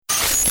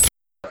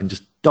can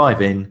just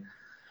dive in,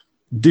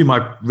 do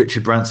my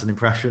Richard Branson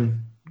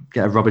impression,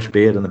 get a rubbish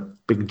beard and a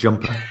big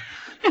jumper.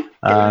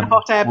 A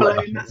hot air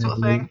balloon, that sort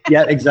of thing.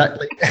 Yeah,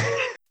 exactly.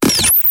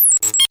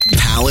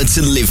 Power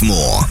to Live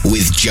More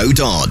with Joe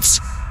Dodds.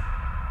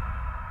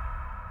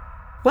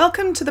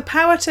 Welcome to the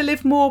Power to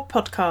Live More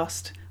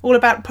podcast, all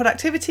about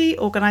productivity,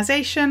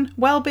 organisation,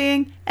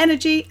 well-being,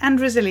 energy and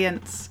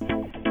resilience.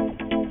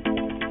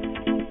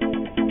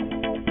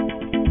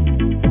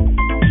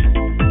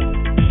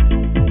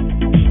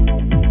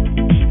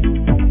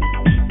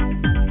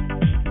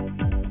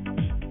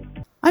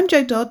 I'm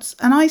Joe Dodds,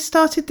 and I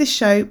started this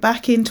show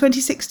back in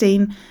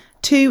 2016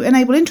 to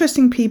enable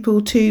interesting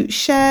people to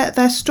share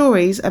their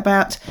stories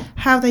about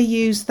how they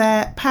use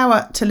their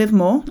power to live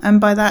more. And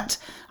by that,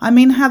 I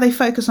mean how they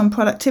focus on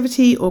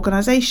productivity,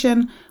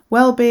 organisation,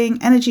 well-being,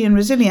 energy and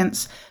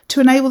resilience to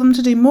enable them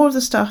to do more of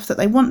the stuff that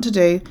they want to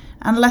do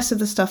and less of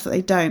the stuff that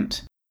they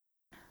don't.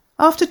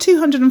 After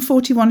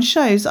 241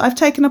 shows, I've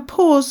taken a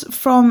pause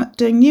from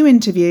doing new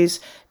interviews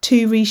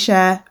to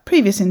reshare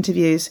previous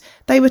interviews.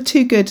 They were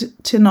too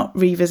good to not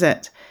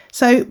revisit.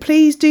 So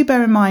please do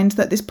bear in mind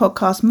that this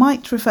podcast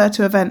might refer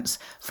to events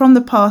from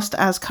the past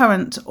as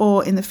current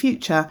or in the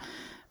future.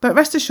 But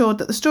rest assured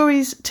that the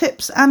stories,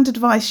 tips and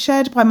advice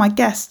shared by my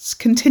guests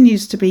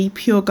continues to be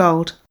pure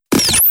gold.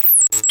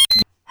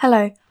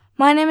 Hello,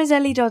 my name is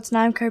Ellie Dodds and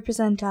I'm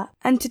co-presenter,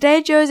 and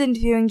today Joe is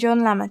interviewing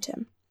John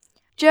Lamerton.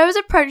 Joe was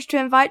approached to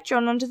invite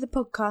John onto the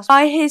podcast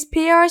by his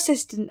PR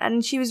assistant,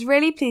 and she was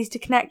really pleased to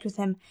connect with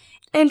him.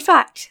 In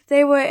fact,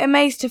 they were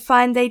amazed to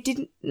find they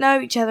didn't know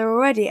each other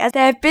already, as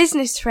they have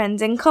business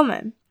friends in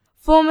common.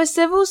 Former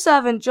civil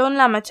servant John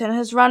Lamerton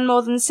has run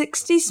more than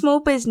 60 small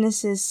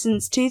businesses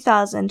since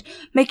 2000,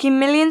 making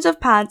millions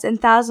of pounds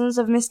and thousands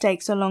of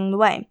mistakes along the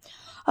way.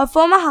 A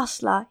former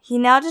hustler, he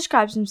now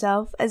describes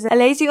himself as a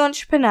lazy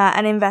entrepreneur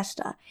and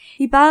investor.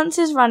 He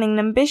balances running an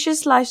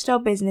ambitious lifestyle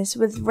business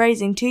with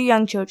raising 2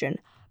 young children.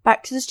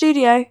 Back to the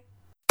studio.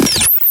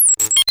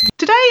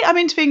 Today I'm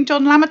interviewing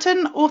John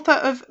Lamerton, author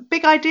of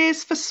Big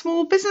Ideas for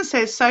Small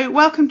Businesses. So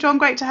welcome, John.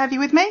 Great to have you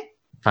with me.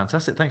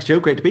 Fantastic. Thanks, Joe.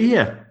 Great to be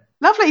here.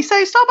 Lovely.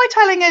 So start by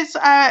telling us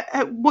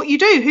what you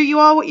do, who you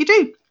are, what you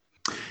do.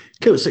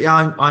 Cool. So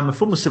yeah, I'm a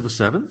former civil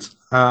servant.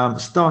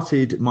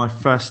 Started my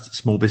first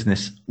small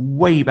business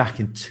way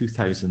back in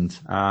 2000.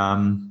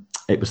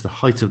 It was the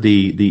height of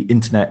the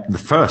internet, the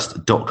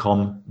first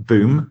 .com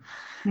boom.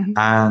 Mm-hmm.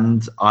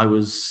 And I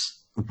was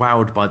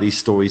wowed by these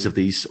stories of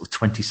these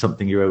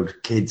 20-something-year-old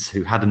kids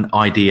who had an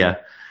idea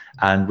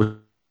and were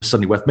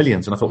suddenly worth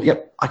millions. And I thought,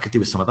 yep, I could do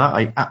with some of that.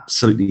 I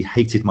absolutely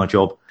hated my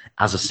job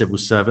as a civil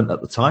servant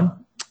at the time.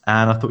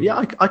 And I thought,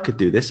 yeah, I could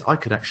do this. I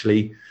could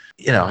actually,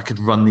 I could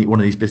run one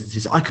of these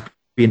businesses. I could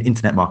be an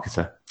internet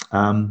marketer.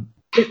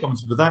 Quick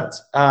ones with that.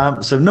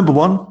 So number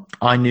one,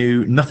 I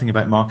knew nothing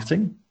about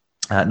marketing.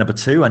 Number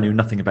two, I knew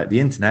nothing about the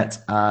internet.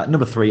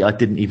 Number three, I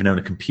didn't even own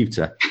a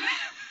computer.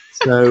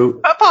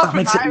 So apart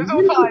from that, it was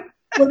all fine.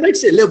 Well, it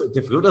makes it a little bit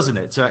difficult, doesn't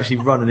it, to actually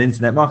run an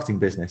internet marketing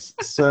business.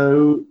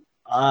 So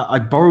I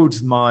borrowed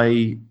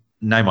my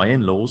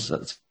in-laws,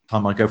 at the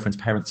time my girlfriend's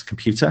parents'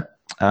 computer,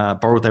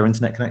 borrowed their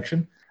internet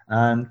connection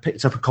and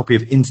picked up a copy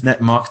of Internet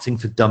Marketing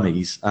for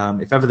Dummies.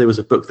 If ever there was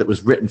a book that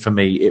was written for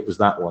me, it was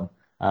that one.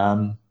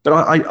 But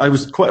I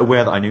was quite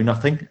aware that I knew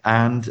nothing,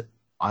 and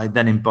I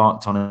then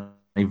embarked on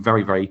a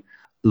very, very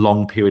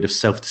long period of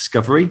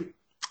self-discovery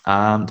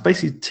to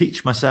basically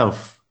teach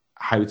myself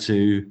how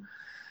to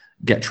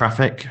get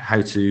traffic, how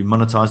to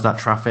monetize that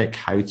traffic,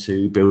 how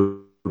to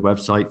build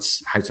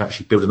websites, how to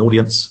actually build an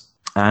audience.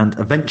 And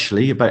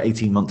eventually, about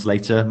 18 months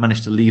later,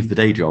 managed to leave the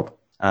day job.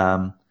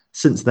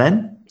 Since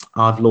then,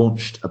 I've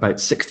launched about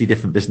 60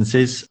 different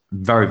businesses,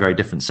 very, very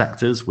different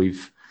sectors.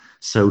 We've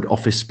sold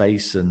office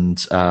space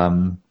and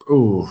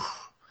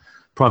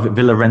private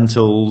villa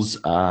rentals,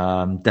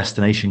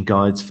 destination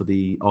guides for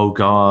the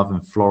Algarve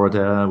in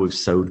Florida. We've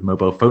sold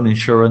mobile phone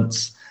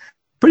insurance.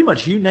 Pretty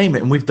much you name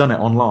it, and we've done it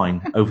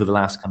online over the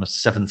last kind of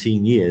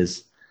 17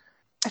 years.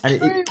 A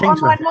true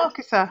online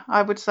marketer,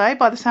 I would say,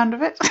 by the sound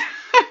of it.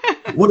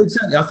 Well,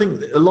 exactly. I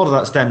think a lot of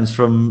that stems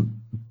from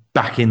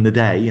back in the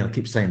day. I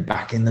keep saying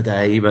back in the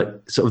day,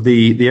 but sort of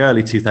the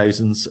early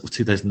 2000s, sort of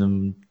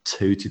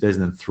 2002,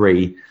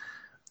 2003,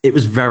 it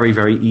was very,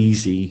 very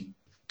easy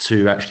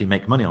to actually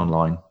make money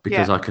online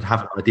because I could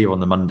have an idea on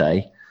the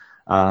Monday,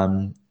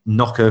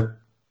 knock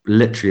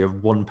literally a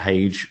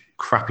one-page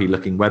crappy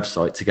looking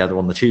website together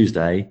on the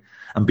Tuesday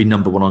and be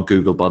number one on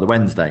Google by the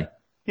Wednesday.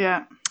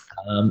 Yeah.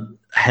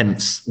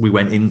 Hence we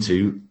went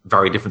into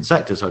very different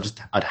sectors. So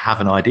I'd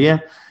have an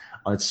idea.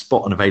 I'd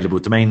spot an available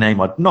domain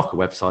name. I'd knock a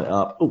website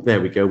up. Oh,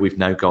 there we go. We've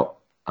now got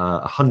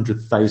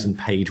 100,000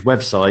 page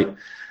website,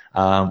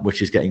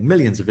 which is getting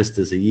millions of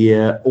visitors a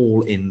year,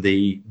 all in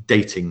the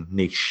dating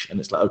niche. And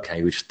it's like,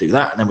 okay, we just do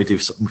that. And then we do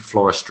something with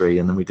floristry.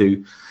 And then we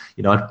do,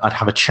 I'd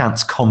have a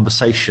chance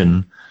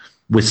conversation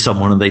with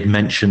someone and they'd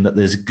mention that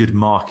there's a good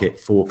market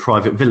for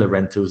private villa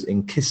rentals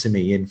in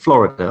Kissimmee in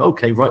Florida.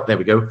 Okay, right, there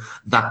we go.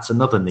 That's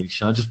another niche.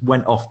 And I just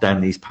went off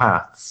down these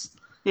paths,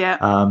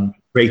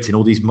 creating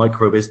all these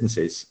micro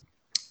businesses.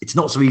 It's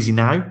not so easy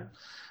now.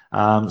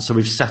 So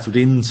we've settled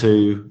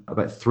into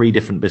about 3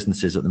 different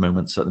businesses at the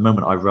moment. So at the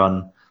moment I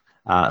run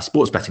a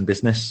sports betting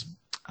business,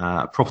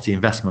 a property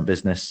investment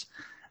business,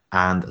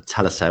 and a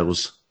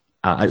telesales,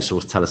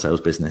 outsourced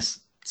telesales business.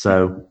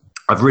 So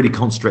I've really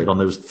concentrated on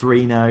those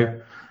 3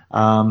 now.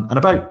 And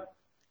about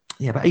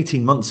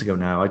 18 months ago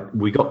now,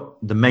 we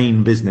got the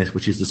main business,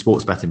 which is the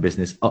sports betting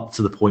business, up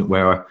to the point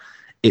where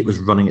it was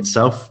running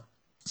itself.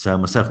 So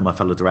myself and my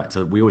fellow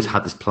director, we always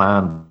had this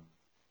plan.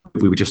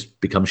 We would just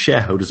become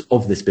shareholders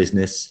of this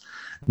business,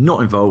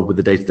 not involved with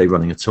the day-to-day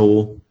running at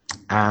all.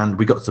 And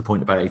we got to the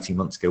point about 18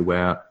 months ago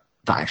where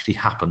that actually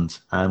happened.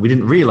 And we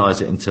didn't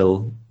realize it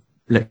until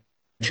literally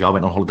I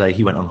went on holiday,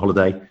 he went on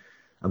holiday,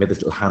 and we had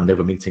this little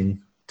handover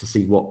meeting to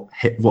see what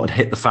had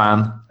hit the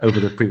fan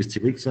over the previous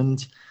 2 weeks.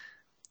 And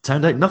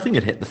turned out nothing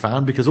had hit the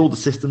fan because all the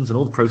systems and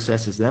all the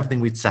processes and everything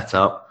we'd set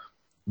up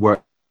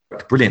worked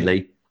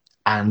brilliantly.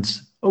 And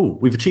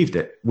we've achieved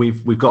it.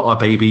 We've got our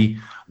baby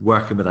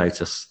working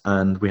without us.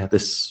 And we had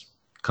this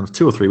kind of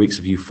 2 or 3 weeks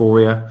of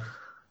euphoria,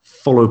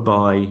 followed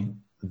by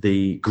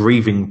the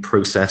grieving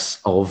process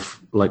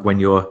of like when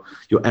your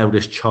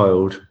eldest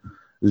child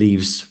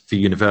leaves for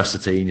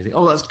university and you think,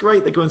 oh, that's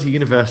great, they're going to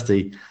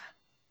university.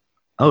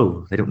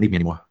 Oh, they don't need me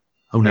anymore.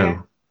 Oh no.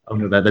 Yeah. Oh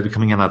no, they're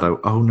becoming an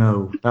adult. Oh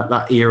no,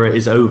 that era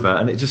is over.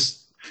 And it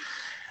just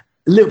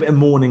a little bit of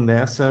mourning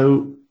there.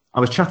 So I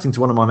was chatting to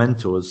one of my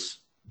mentors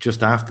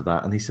just after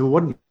that, and he said, well, why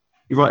don't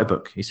you write a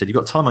book? He said, you've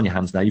got time on your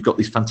hands now. You've got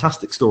these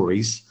fantastic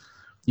stories.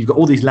 You've got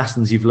all these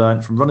lessons you've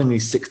learned from running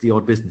these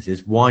 60-odd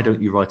businesses. Why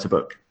don't you write a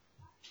book?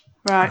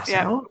 Right,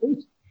 said,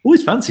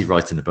 always fancied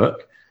writing a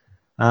book.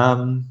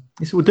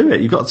 He said, well, do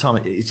it. You've got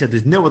time. He said,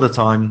 there's no other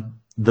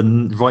time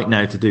than right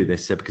now to do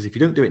this. He said, because if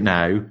you don't do it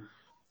now,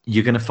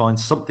 you're going to find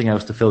something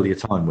else to fill your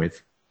time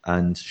with.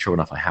 And sure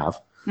enough, I have.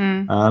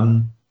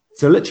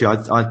 So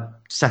literally, I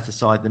set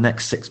aside the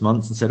next 6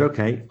 months and said,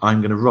 okay,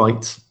 I'm going to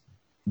write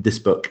this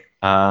book.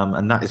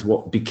 And that is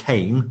what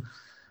became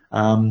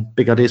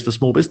Big Ideas for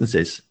Small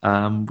Businesses.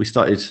 We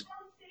started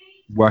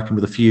working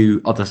with a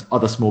few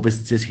other small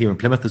businesses here in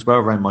Plymouth as well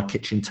around my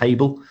kitchen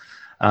table,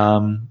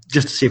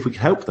 just to see if we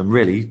could help them,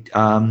 really.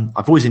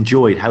 I've always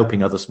enjoyed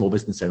helping other small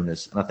business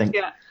owners. And I think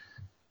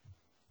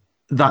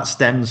that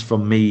stems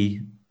from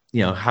me,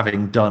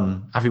 having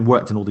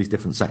worked in all these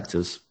different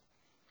sectors.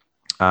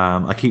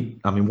 One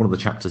of the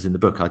chapters in the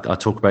book, I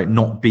talk about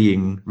not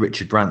being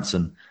Richard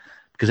Branson,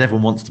 because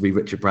everyone wants to be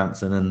Richard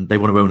Branson and they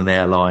want to own an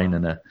airline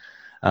and a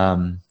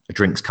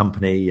drinks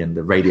company and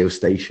a radio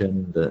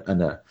station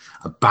and a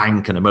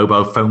bank and a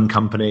mobile phone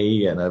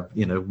company and a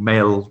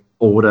mail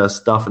order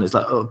stuff. And it's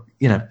like,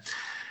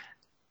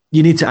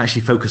 you need to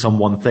actually focus on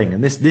one thing.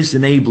 And this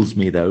enables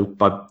me, though,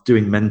 by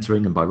doing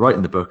mentoring and by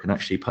writing the book and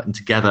actually putting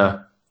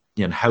together,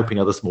 helping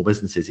other small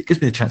businesses. It gives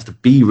me the chance to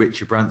be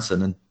Richard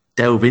Branson and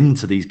delve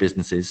into these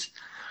businesses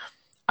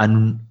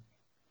and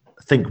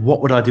think,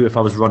 what would I do if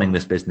I was running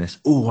this business?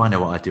 Oh, I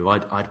know what I'd do.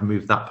 I'd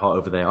move that part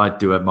over there. I'd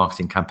do a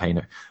marketing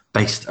campaign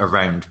based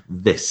around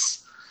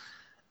this.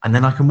 And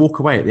then I can walk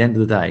away at the end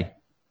of the day.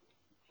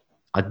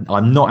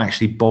 I'm not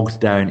actually bogged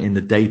down in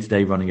the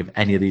day-to-day running of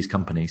any of these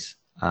companies.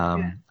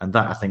 And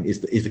that, I think,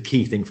 is the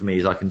key thing for me,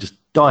 is I can just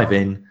dive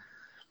in,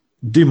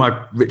 do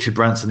my Richard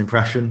Branson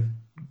impression,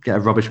 get a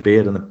rubbish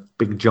beard and a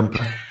big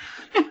jumper.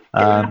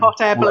 A hot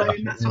air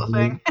balloon, that sort of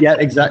thing. Yeah,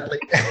 exactly.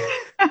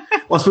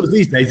 Well, I suppose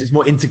these days it's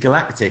more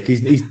intergalactic.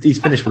 He's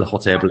finished with the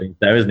hot air balloon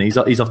there, isn't he?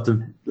 He's off to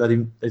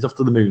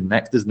the moon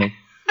next, isn't he?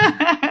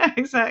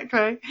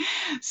 Exactly.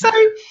 So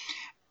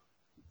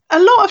a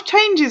lot of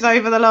changes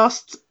over the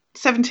last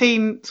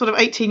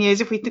 18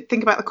 years, if we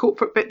think about the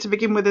corporate bit to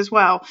begin with as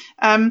well.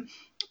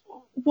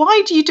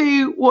 Why do you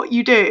do what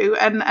you do,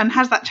 and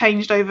has that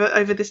changed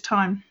over this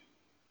time?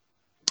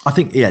 I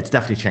think, it's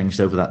definitely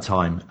changed over that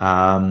time.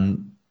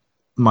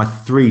 My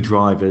 3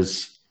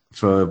 drivers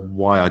for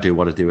why I do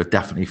what I do are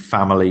definitely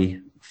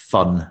family,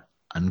 fun,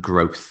 and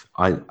growth.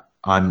 I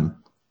am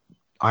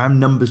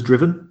numbers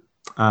driven.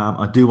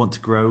 I do want to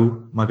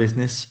grow my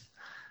business.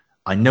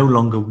 I no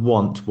longer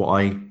want what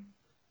I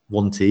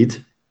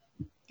wanted,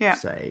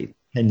 say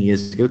 10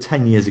 years ago.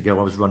 10 years ago,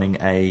 I was running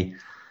a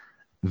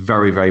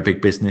very, very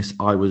big business.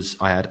 I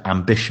had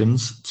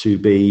ambitions to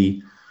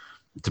be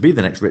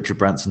the next Richard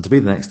Branson, to be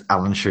the next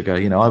Alan Sugar.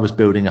 I was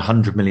building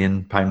 £100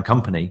 million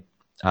company.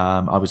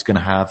 I was going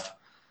to have,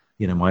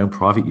 my own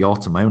private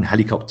yacht and my own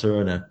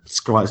helicopter and a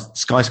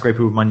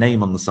skyscraper with my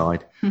name on the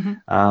side.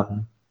 Mm-hmm.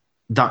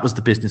 That was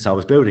the business I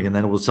was building. And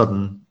then all of a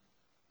sudden,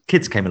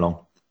 kids came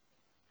along.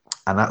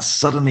 And that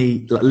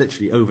suddenly,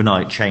 literally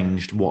overnight,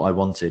 changed what I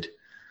wanted.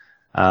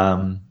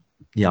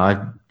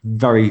 I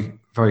very,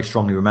 very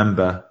strongly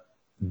remember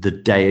the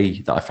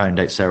day that I found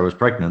out Sarah was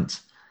pregnant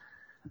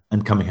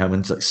and coming home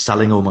and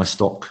selling all my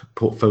stock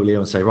portfolio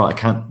and say, right, I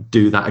can't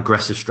do that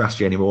aggressive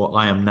strategy anymore.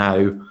 I'm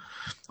now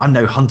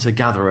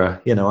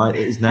hunter-gatherer. It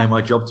is now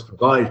my job to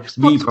provide for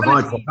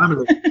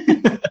family.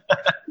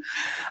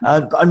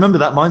 But I remember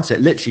that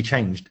mindset literally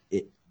changed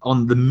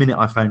on the minute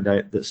I found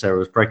out that Sarah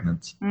was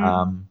pregnant.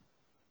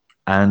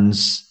 And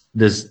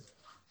there's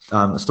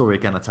a story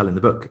again I tell in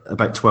the book,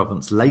 about 12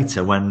 months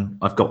later when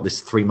I've got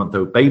this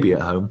 3-month-old baby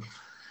at home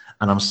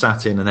and I'm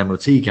sat in an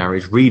MOT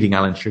garage reading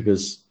Alan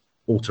Sugar's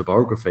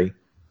autobiography.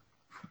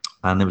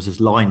 And there was this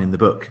line in the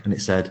book and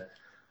it said,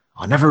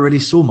 I never really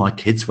saw my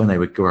kids when they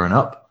were growing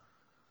up.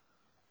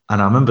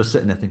 And I remember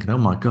sitting there thinking, oh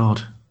my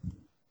God,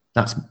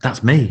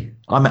 that's me.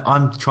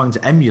 I'm trying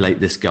to emulate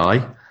this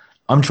guy.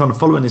 I'm trying to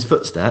follow in his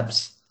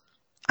footsteps.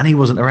 And he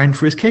wasn't around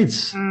for his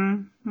kids.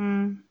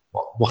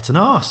 What an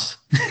arse.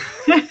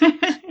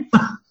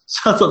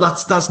 So I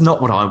thought that's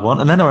not what I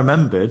want. And then I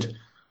remembered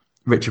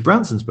Richard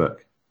Branson's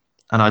book.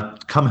 And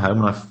I'd come home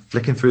and I'm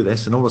flicking through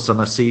this and all of a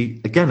sudden I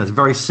see, again, a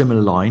very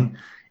similar line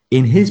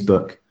in his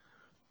book.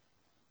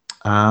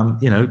 I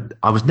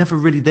was never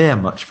really there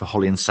much for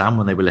Holly and Sam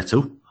when they were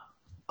little.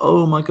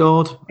 Oh my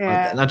God.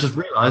 Yeah. And I just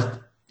realized,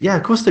 yeah,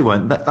 of course they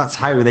weren't. That's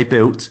how they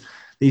built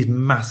these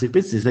massive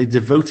businesses. They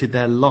devoted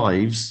their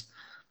lives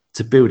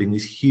to building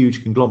these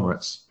huge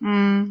conglomerates.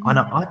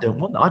 I don't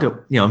want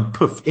that.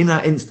 Poof, in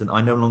that instant,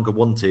 I no longer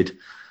wanted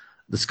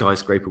the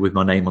skyscraper with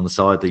my name on the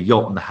side, the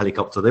yacht and the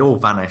helicopter. They all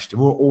vanished.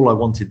 And all I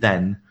wanted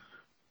then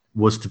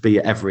was to be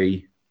at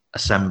every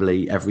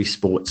assembly, every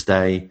sports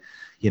day.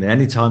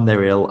 Anytime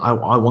they're ill,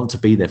 I want to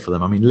be there for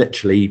them. I mean,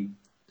 literally,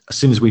 as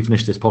soon as we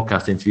finish this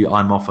podcast interview,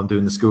 I'm off. I'm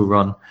doing the school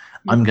run.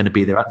 I'm going to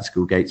be there at the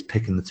school gates,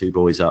 picking the 2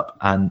 boys up.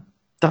 And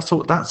that's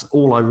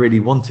all I really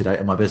wanted out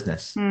of my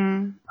business.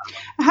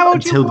 How old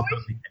until are the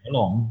company came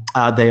along?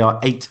 They are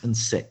 8 and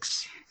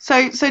 6.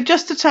 So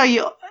just to tell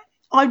you,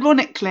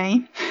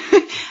 ironically,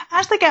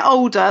 as they get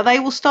older, they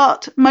will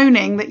start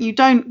moaning that you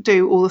don't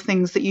do all the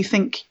things that you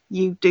think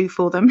you do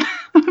for them.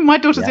 My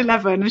daughter's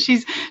 11 and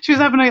she was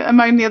having a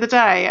moan the other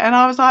day and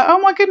I was like, oh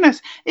my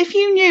goodness, if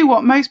you knew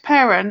what most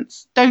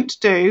parents don't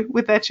do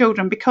with their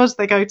children because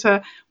they go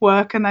to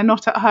work and they're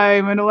not at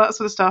home and all that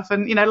sort of stuff.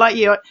 And, like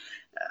you,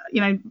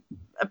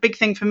 a big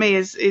thing for me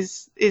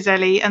is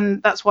Ellie,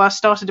 and that's why I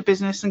started a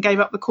business and gave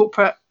up the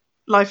corporate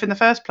life in the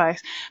first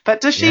place.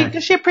 But does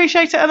she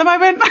appreciate it at the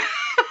moment?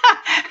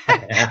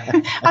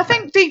 I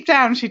think deep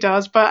down she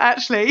does, but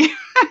actually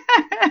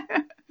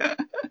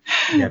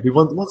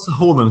once the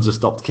hormones have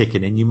stopped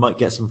kicking in, you might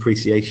get some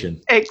appreciation.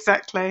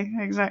 Exactly.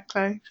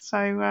 So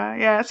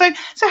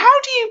so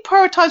how do you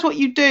prioritize what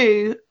you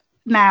do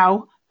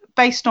now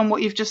based on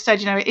what you've just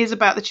said? It is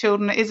about the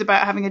children, it is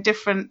about having a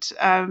different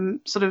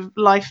sort of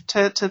life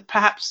to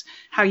perhaps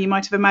how you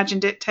might have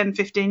imagined it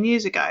 10-15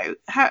 years ago.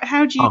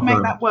 How do you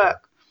make that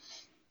work?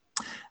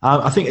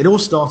 I think it all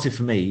started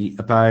for me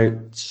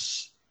about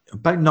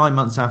 9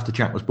 months after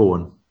Jack was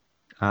born.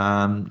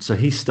 So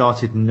he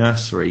started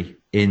nursery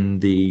in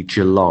the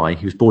July.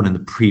 He was born in the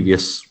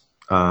previous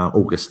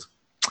August.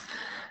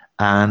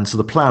 And so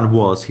the plan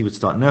was he would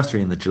start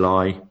nursery in the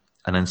July,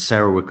 and then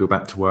Sarah would go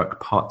back to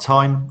work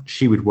part-time.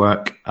 She would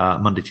work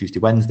Monday, Tuesday,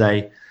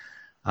 Wednesday.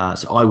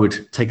 So I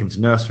would take him to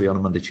nursery on a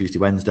Monday, Tuesday,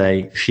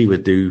 Wednesday. She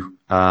would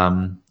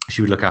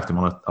look after him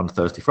on a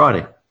Thursday,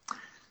 Friday.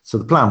 So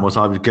the plan was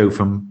I would go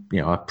from,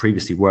 I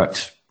previously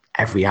worked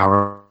every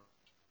hour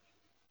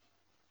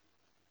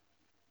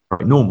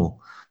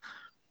normal.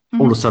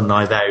 All of a sudden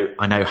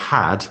I now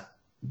had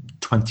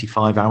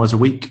 25 hours a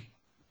week.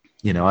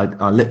 I'd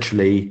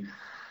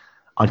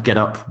get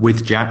up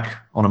with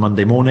Jack on a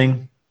Monday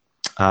morning.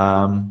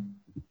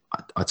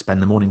 I'd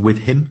spend the morning with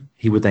him.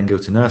 He would then go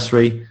to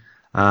nursery.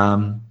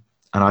 And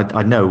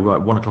I know, right,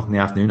 1 o'clock in the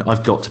afternoon,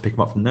 I've got to pick him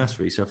up from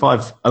nursery. So if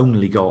I've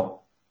only got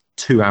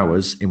 2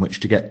 hours in which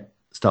to get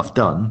stuff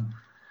done,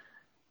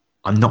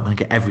 I'm not going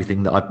to get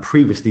everything that I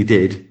previously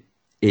did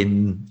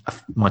in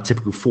my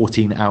typical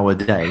 14-hour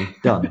day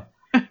done.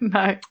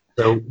 No.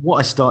 So what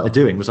I started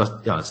doing was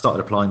I started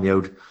applying the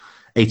old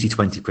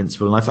 80-20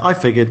 principle. And I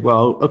figured,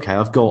 well, okay,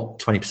 I've got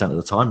 20% of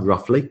the time,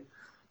 roughly,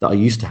 that I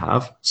used to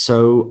have.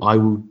 So I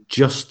will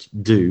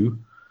just do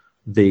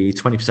the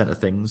 20% of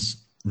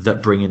things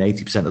that bring in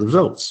 80% of the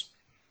results.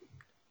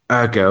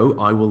 Ergo,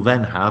 I will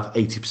then have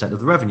 80% of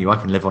the revenue. I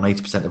can live on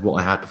 80% of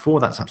what I had before.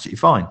 That's absolutely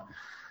fine.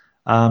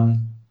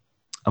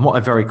 And what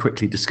I very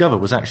quickly discovered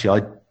was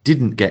actually I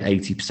didn't get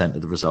 80%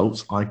 of the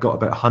results. I got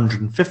about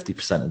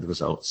 150% of the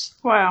results.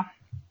 Wow.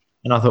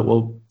 And I thought,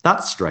 well,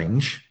 that's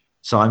strange.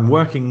 So I'm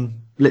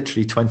working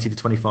literally 20 to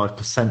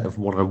 25% of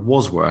what I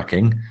was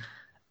working,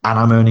 and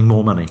I'm earning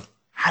more money.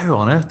 How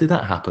on earth did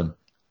that happen?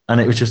 And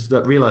it was just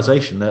that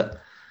realization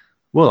that,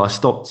 well, I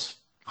stopped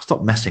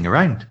messing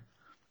around.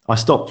 I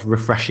stopped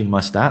refreshing my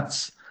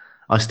stats.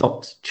 I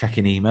stopped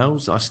checking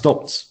emails. I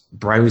stopped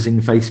browsing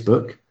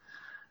Facebook.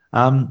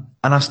 And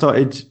I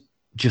started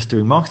just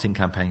doing marketing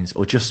campaigns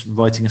or just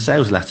writing a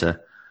sales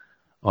letter,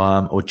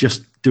 or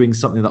just doing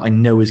something that I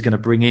know is going to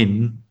bring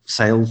in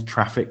sales,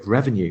 traffic,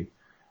 revenue.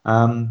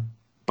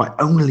 By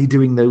only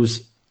doing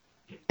those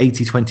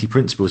 80-20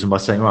 principles and by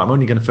saying, right, I'm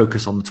only going to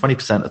focus on the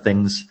 20% of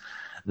things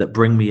that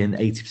bring me in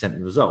 80% of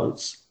the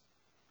results.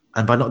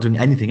 And by not doing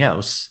anything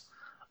else,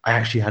 I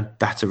actually had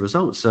better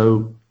results.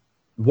 So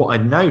what I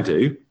now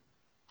do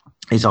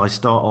is I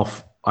start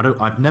off,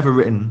 I've never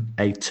written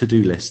a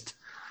to-do list.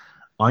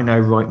 I now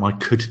write my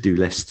could-do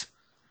list.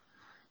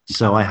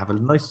 So I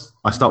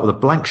start with a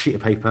blank sheet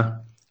of paper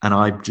and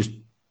I just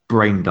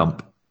brain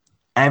dump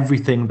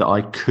everything that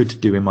I could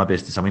do in my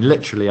business. I mean,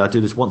 literally, I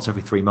do this once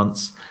every 3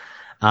 months.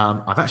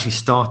 I've actually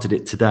started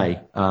it today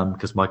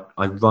because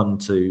I run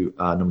to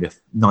normally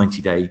a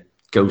 90-day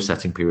goal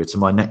setting period. So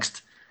my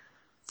next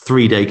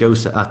 3-day goal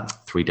set,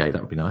 3-day,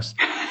 that would be nice.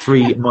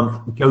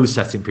 3-month goal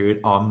setting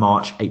period are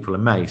March, April,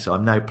 and May. So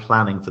I'm now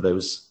planning for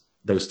those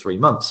 3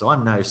 months. So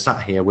I'm now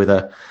sat here with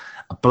a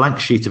blank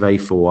sheet of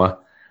A4,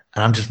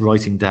 and I'm just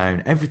writing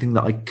down everything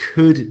that I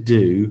could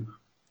do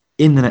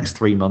in the next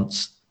 3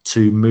 months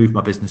to move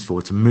my business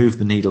forward, to move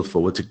the needle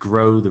forward, to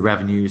grow the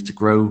revenues, to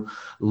grow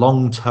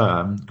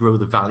long-term, grow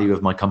the value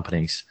of my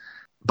companies.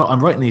 But I'm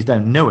writing these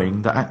down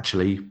knowing that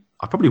actually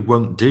I probably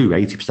won't do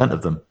 80%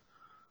 of them.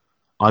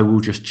 I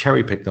will just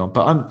cherry pick them.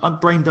 But I'm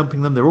brain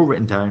dumping them. They're all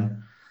written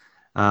down.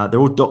 They're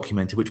all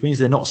documented, which means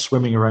they're not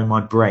swimming around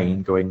my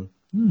brain going,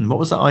 what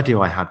was that idea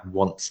I had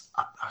once?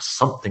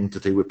 Something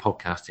to do with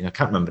podcasting. I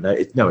can't remember now.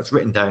 No, it's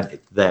written down.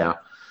 It's there.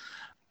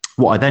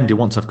 What I then do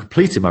once I've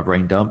completed my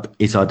brain dump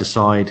is I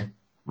decide,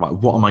 right,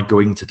 what am I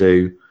going to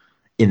do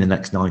in the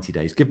next 90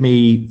 days? Give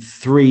me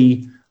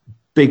 3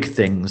 big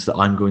things that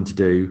I'm going to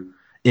do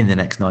in the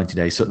next 90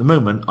 days. So at the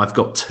moment, I've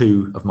got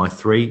 2 of my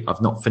 3.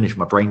 I've not finished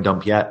my brain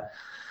dump yet,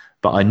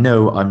 but I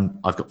know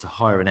I've got to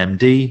hire an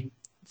MD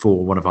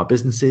for one of our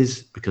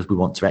businesses because we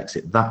want to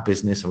exit that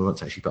business and we want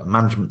to actually put a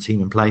management team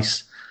in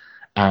place.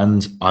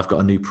 And I've got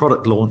a new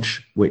product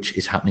launch, which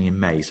is happening in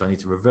May. So I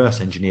need to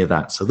reverse engineer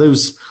that. So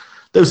those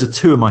are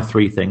 2 of my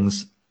 3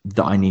 things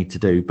that I need to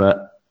do.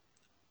 But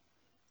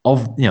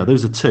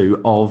those are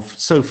 2 of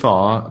so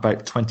far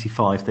about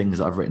 25 things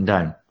that I've written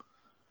down.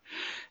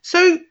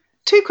 So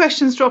 2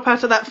 questions drop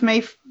out of that for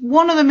me.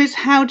 One of them is,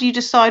 how do you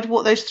decide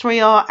what those 3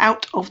 are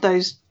out of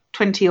those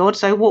 20 odd?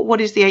 So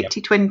what is the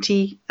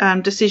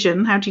 80-20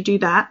 decision? How do you do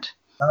that?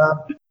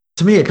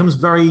 To me, it comes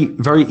very,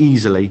 very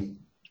easily.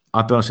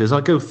 I'll be honest with you,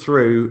 as I go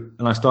through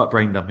and I start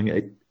brain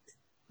dumping,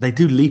 they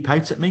do leap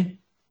out at me.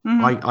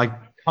 Mm-hmm. I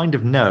kind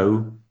of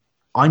know,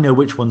 I know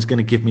which one's going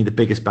to give me the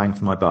biggest bang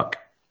for my buck.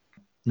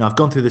 Now, I've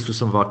gone through this with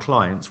some of our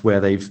clients where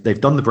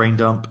they've done the brain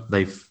dump,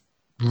 they've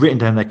written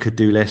down their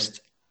could-do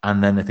list,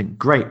 and then they think,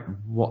 great,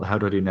 what the hell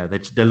do I do now?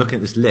 They're looking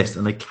at this list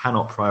and they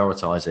cannot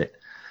prioritize it.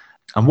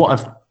 And what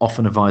I've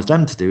often advised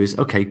them to do is,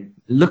 okay,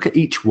 look at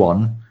each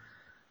one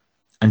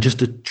and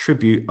just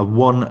attribute a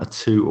 1, a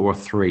 2, or a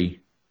 3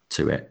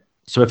 to it.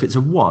 So if it's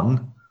a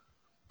 1,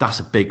 that's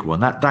a big one.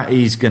 That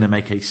is going to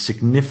make a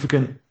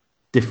significant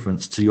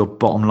difference to your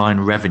bottom line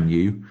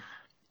revenue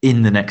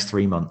in the next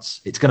 3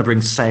 months. It's going to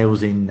bring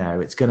sales in now.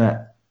 It's going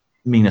to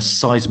mean a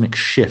seismic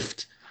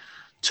shift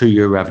to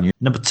your revenue.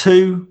 Number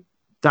 2,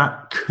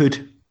 that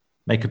could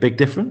make a big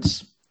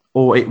difference,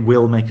 or it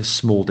will make a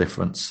small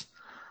difference.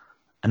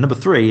 And number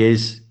 3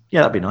 is, yeah,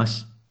 that'd be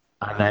nice.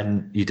 And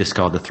then you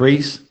discard the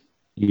 3s,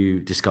 you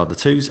discard the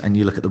 2s, and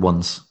you look at the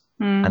 1s.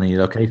 And then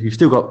you're okay. If you've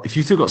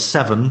still got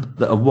 7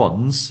 that are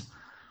 1s,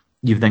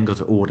 you've then got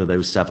to order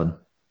those 7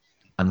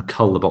 and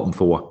cull the bottom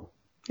 4.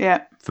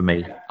 Yeah. For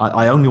me,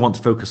 I only want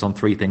to focus on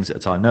 3 things at a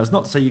time. Now, it's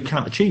not to say you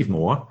can't achieve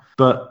more,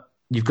 but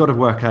you've got to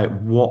work out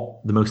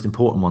what the most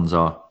important ones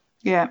are.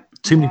 Yeah.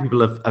 Too many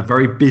people are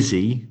very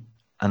busy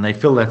and they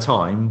fill their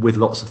time with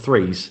lots of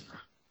 3s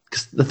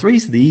because the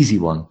 3s are the easy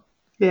one.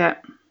 Yeah.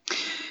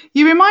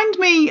 You remind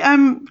me,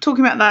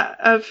 talking about that,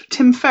 of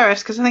Tim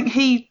Ferriss, because I think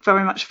he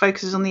very much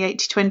focuses on the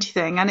 80-20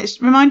 thing. And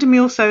it's reminded me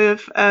also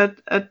of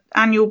an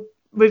annual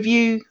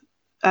review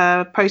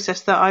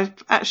process that I've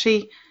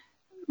actually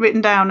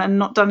written down and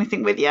not done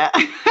anything with yet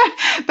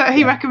that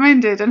he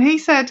recommended. And he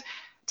said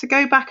to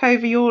go back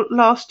over your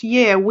last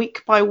year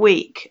week by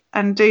week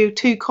and do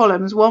 2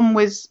 columns. One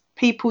was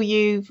people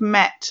you've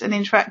met and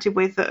interacted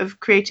with that have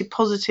created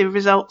positive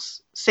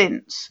results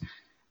since,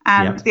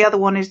 and the other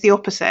one is the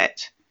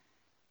opposite.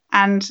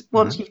 And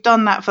once you've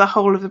done that for the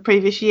whole of the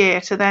previous year,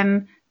 to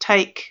then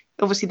take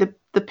obviously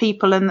the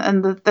people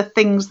and the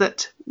things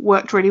that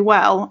worked really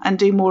well and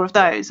do more of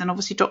those, and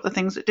obviously drop the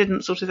things that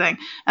didn't, sort of thing.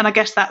 And I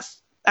guess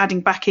that's adding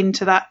back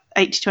into that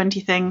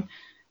 80-20 thing.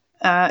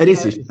 It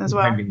is as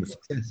well. The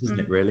success, isn't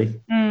it,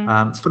 really?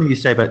 It's funny you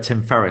say about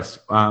Tim Ferriss.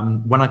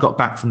 When I got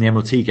back from the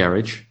MLT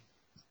garage,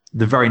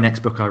 the very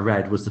next book I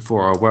read was The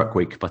 4-Hour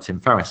Workweek by Tim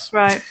Ferriss.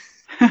 Right.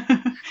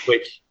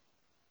 Which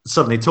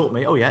suddenly taught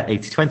me,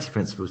 80-20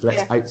 principles.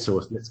 Let's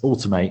outsource, let's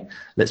automate,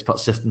 let's put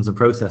systems and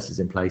processes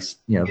in place.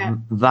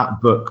 That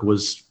book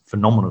was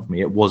phenomenal for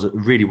me. It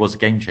really was a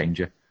game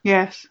changer.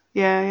 Yes.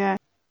 Yeah.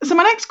 So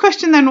my next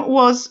question then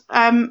was,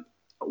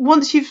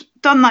 once you've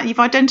done that, you've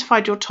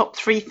identified your top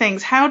 3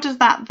 things. How does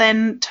that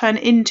then turn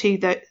into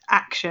the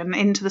action,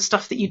 into the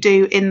stuff that you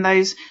do in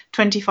those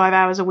 25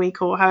 hours a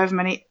week or however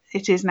many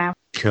it is now?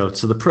 Cool.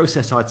 So the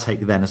process I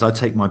take then is I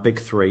take my big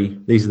 3.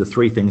 These are the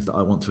 3 things that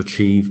I want to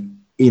achieve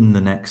in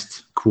the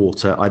next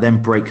quarter. I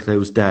then break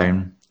those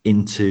down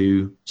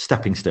into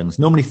stepping stones,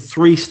 normally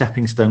 3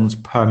 stepping stones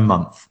per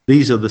month.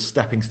 These are the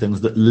stepping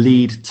stones that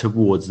lead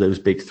towards those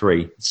big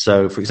 3.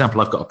 So for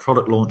example, I've got a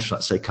product launch,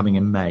 let's say coming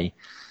in May.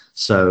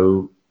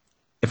 So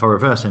if I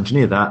reverse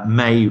engineer that,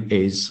 May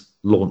is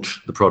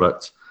launch the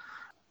product.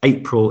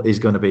 April is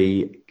going to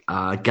be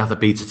gather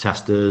beta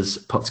testers,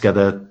 put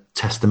together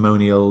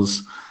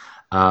testimonials,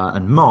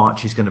 and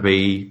March is going to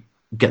be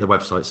get the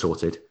website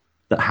sorted.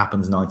 That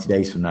happens 90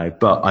 days from now,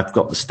 but I've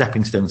got the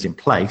stepping stones in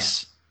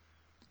place,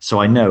 so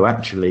I know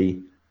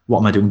actually what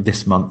am I doing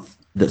this month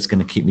that's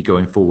going to keep me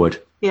going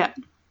forward. Yeah.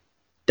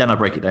 Then I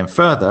break it down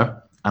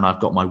further, and I've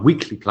got my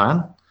weekly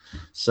plan.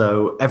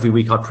 So every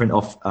week I print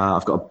off,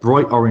 I've got a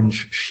bright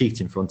orange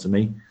sheet in front of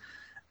me,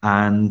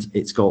 and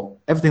it's got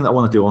everything that I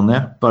want to do on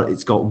there, but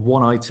it's got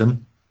one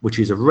item, which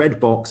is a red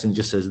box, and it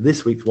just says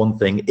this week's one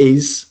thing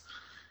is,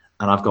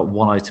 and I've got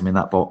one item in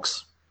that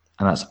box.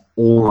 And that's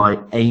all I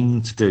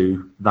aim to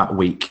do that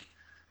week,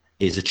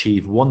 is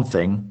achieve one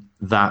thing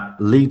that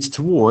leads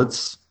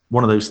towards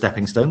one of those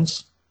stepping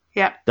stones.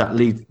 Yeah. That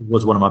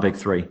was one of my big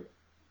 3.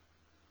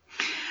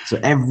 So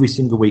every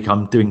single week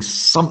I'm doing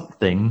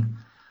something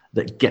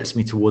that gets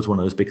me towards one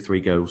of those big 3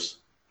 goals.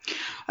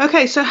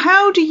 Okay, so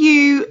how do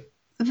you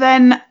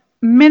then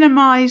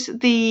minimize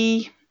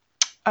the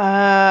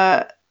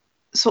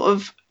sort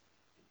of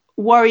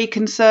worry,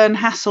 concern,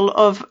 hassle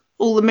of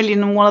all the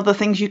million and one other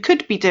things you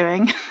could be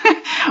doing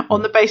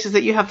on the basis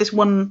that you have this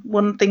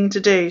one thing to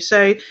do?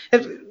 So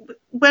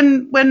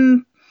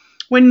when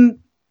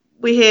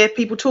we hear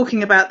people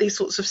talking about these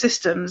sorts of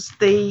systems,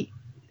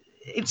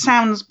 it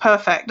sounds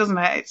perfect, doesn't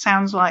it? It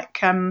sounds like,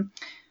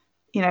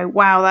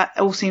 wow, that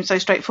all seems so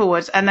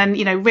straightforward. And then,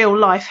 real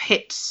life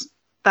hits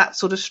that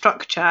sort of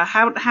structure.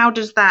 How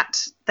does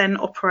that then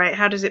operate?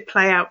 How does it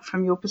play out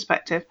from your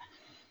perspective?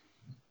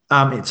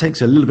 It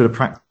takes a little bit of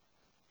practice.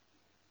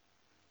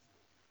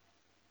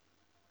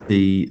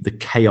 The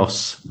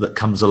chaos that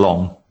comes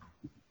along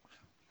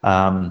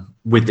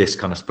with this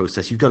kind of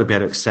process, you've got to be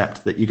able to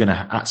accept that you're going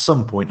to at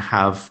some point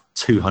have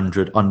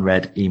 200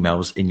 unread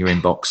emails in your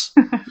inbox.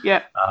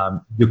 Yeah.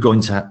 You're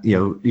going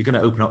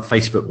to open up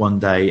Facebook one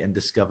day and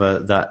discover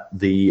that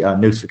the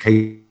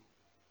notification,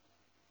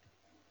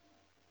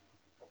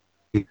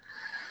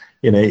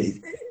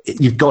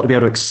 you've got to be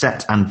able to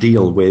accept and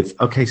deal with,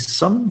 okay,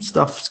 some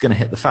stuff's going to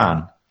hit the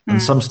fan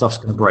and some stuff's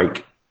going to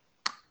break,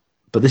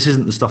 but this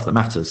isn't the stuff that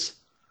matters.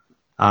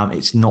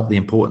 It's not the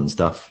important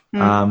stuff.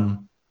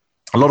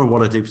 A lot of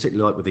what I do,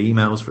 particularly like with the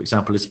emails, for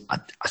example, is I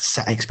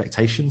set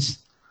expectations.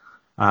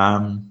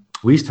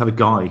 We used to have a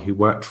guy who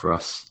worked for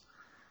us,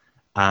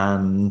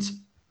 and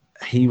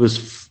he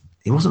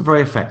wasn't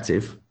very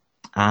effective,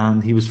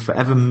 and he was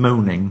forever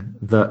moaning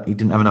that he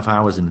didn't have enough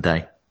hours in the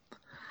day.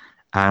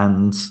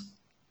 And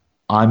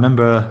I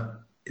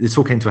remember this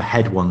all came to a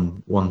head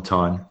one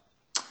time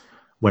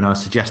when I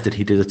suggested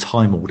he did a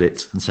time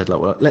audit and said,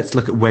 well, let's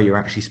look at where you're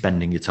actually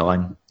spending your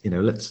time.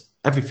 Let's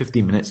every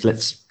 15 minutes,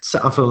 let's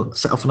set off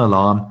an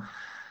alarm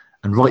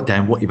and write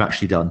down what you've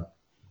actually done.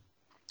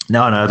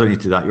 No, I don't need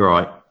to do that. You're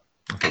right.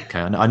 Okay,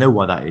 I know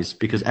why that is,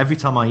 because every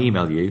time I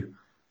email you,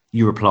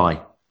 you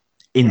reply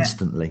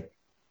instantly. Yeah.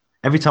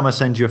 Every time I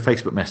send you a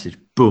Facebook message,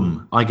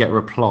 boom, I get a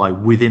reply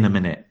within a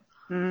minute.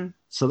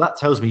 So that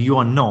tells me you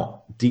are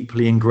not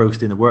deeply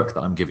engrossed in the work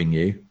that I'm giving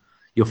you.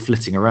 You're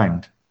flitting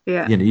around.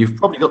 Yeah. You've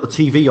probably got the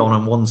TV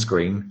on one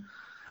screen,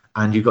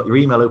 and you've got your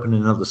email open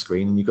on another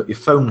screen, and you've got your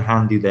phone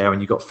handy there,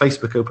 and you've got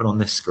Facebook open on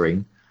this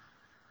screen,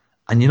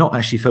 and you're not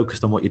actually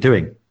focused on what you're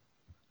doing.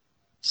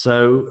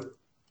 So,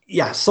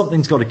 yeah,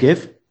 something's got to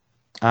give.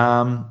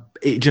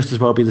 It just as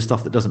well be the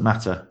stuff that doesn't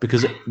matter,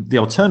 because the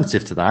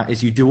alternative to that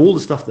is you do all the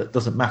stuff that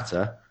doesn't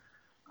matter,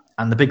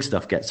 and the big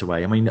stuff gets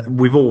away. I mean,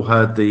 we've all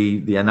heard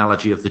the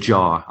analogy of the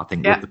jar, I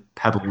think, with the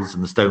pebbles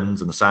and the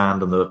stones and the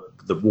sand and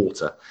the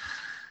water.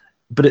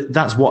 But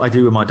that's what I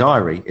do in my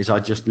diary, is I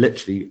just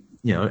literally,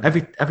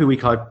 every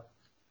week I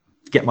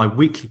get my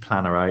weekly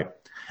planner out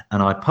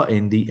and I put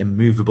in the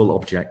immovable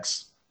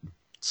objects.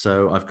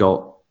 So I've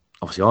got,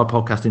 obviously, our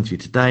podcast interview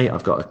today.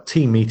 I've got a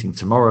team meeting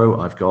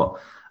tomorrow. I've got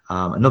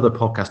another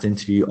podcast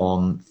interview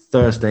on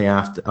Thursday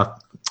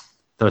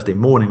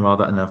morning, and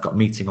then I've got a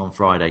meeting on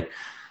Friday.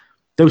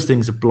 Those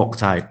things are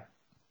blocked out.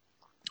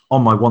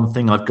 On my one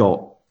thing, I've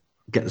got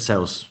get the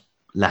sales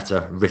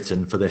letter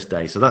written for this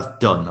day. So that's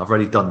done. I've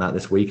already done that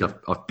this week.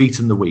 I've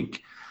beaten the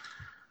week.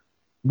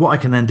 What I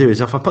can then do is,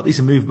 if I put these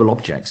immovable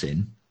objects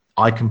in,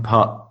 I can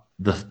put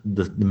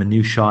the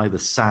minutiae, the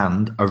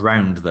sand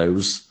around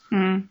those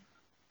to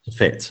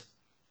fit.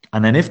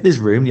 And then if there's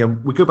room,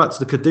 we go back to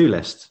the could-do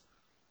list.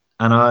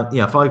 And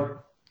if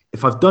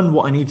I've done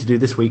what I need to do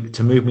this week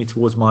to move me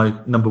towards my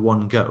number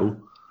one goal,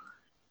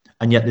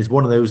 and yet there's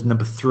one of those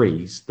number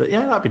 3s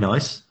that'd be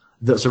nice.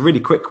 That's a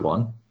really quick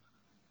one.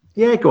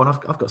 Yeah, go on.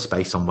 I've got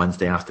space on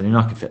Wednesday afternoon.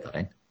 I can fit that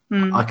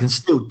in. I can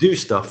still do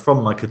stuff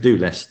from my to-do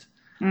list.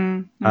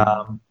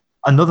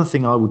 Another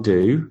thing I will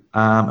do,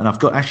 and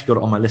I've actually got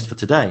it on my list for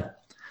today,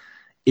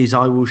 is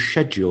I will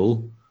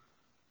schedule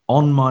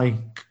on my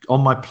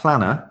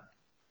planner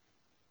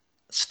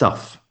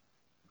stuff,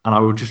 and I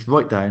will just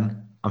write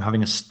down I'm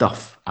having a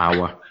stuff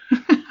hour.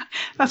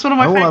 That's one of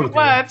my favorite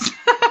words.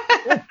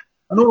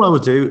 And all I will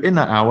do in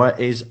that hour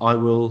is I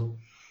will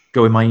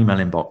go in my email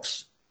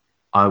inbox.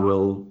 I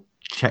will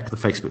check the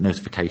Facebook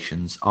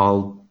notifications.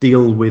 I'll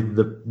deal with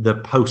the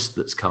post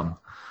that's come.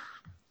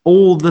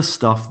 All the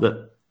stuff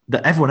that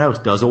that everyone else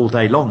does all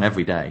day long,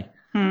 every day.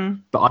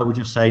 But I would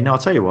just say, no, I'll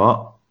tell you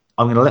what,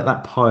 I'm going to let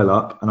that pile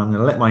up and I'm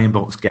going to let my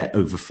inbox get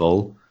over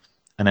full.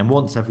 And then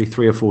once every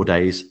 3 or 4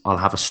 days, I'll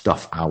have a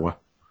stuff hour.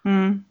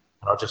 And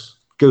I'll just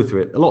go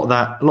through it. A lot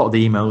of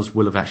the emails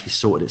will have actually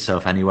sorted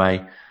itself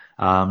anyway.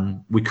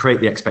 We create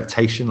the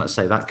expectation. Let's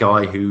say that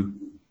guy who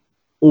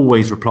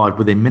always replied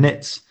within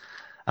minutes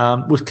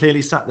was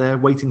clearly sat there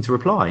waiting to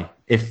reply.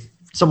 If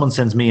someone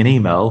sends me an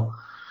email,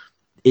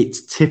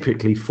 it's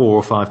typically 4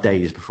 or 5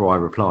 days before I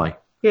reply.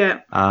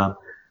 Yeah.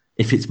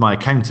 If it's my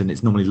accountant,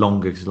 it's normally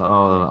longer because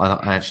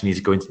I actually need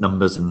to go into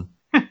numbers and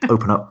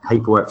open up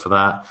paperwork for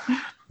that.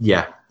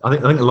 Yeah. I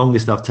think the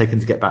longest I've taken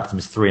to get back to them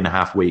is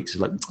 3.5 weeks.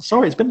 It's like,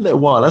 sorry, it's been a little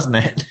while, hasn't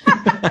it?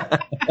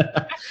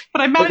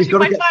 But I managed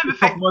my time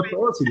effectively. My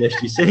priority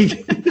list, you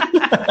see.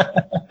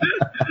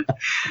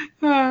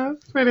 Oh,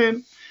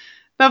 brilliant.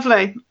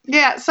 Lovely.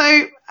 Yeah, so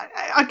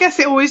I guess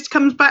it always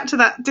comes back to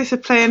that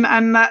discipline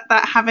and that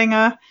having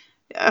a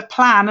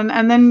plan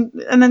and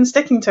then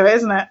sticking to it,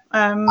 isn't it?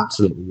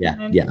 Absolutely,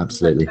 yeah. Yeah,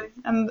 absolutely.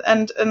 And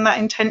that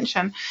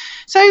intention.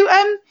 So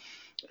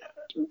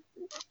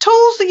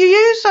tools that you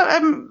use,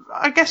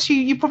 I guess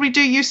you probably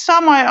do use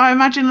some. I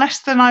imagine less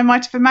than I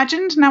might have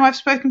imagined now I've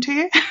spoken to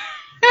you.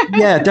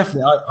 Yeah,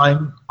 definitely.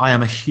 I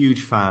am a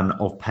huge fan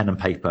of pen and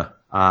paper.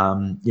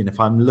 If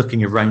I'm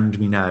looking around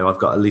me now, I've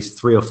got at least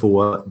 3 or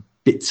 4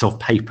 bits of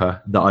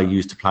paper that I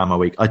use to plan my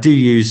week. I do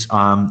use,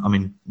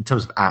 in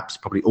terms of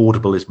apps, probably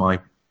Audible is my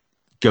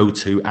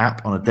go-to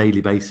app on a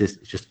daily basis.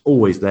 It's just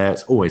always there.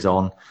 It's always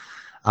on.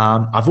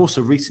 I've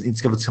also recently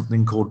discovered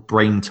something called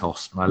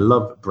BrainToss, and I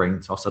love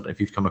BrainToss. I don't know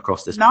if you've come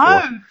across this before.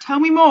 No, tell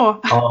me more.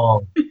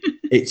 Oh,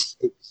 it's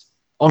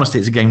honestly,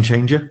 it's a game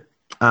changer.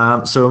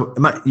 So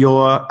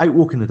you're out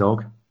walking the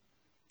dog,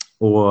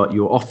 or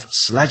you're off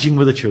sledging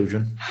with the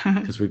children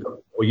because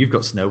you've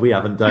got snow. We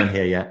haven't down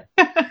here yet.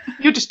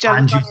 You're just jealous.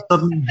 And you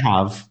suddenly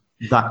have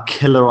that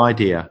killer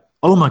idea.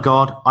 Oh my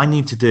God, I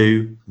need to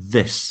do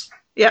this.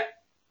 Yep.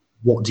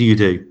 What do you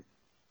do?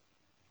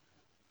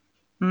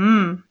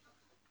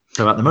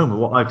 So at the moment,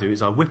 what I do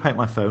is I whip out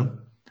my phone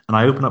and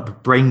I open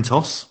up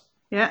BrainToss.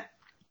 Yeah.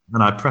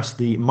 And I press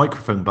the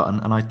microphone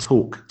button and I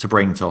talk to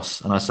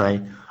BrainToss and I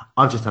say,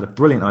 I've just had a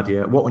brilliant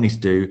idea. What we need to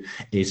do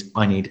is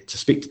I need to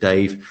speak to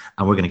Dave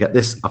and we're going to get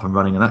this up and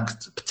running, and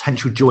that's a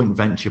potential joint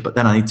venture. But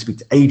then I need to speak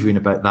to Adrian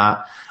about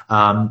that.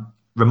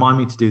 Remind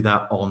me to do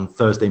that on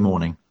Thursday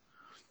morning.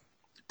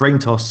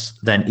 BrainToss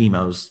then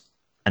emails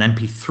an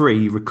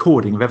MP3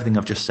 recording of everything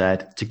I've just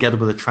said together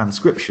with a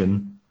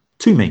transcription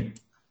to me.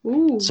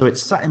 Ooh. So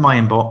it's sat in my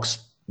inbox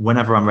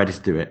whenever I'm ready to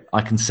do it.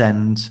 I can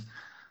send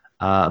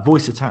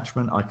voice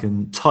attachment, I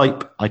can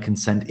type, I can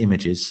send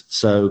images.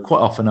 So quite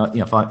often,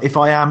 if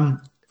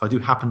I do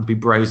happen to be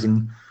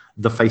browsing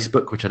the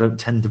Facebook, which I don't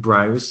tend to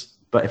browse,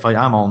 but if I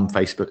am on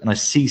Facebook and I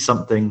see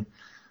something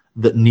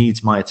that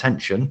needs my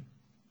attention,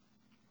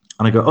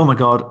 and I go, oh my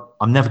God,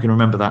 I'm never going to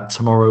remember that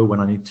tomorrow when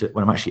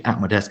I'm actually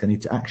at my desk, I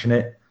need to action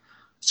it.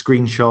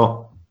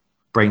 Screenshot,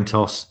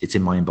 BrainToss, it's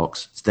in my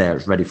inbox. It's there,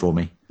 it's ready for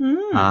me.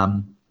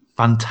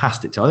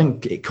 Fantastic. So I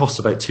think it costs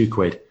about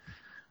 £2.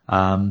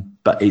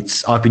 But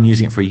I've been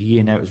using it for a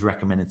year now. It was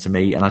recommended to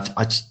me, and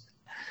I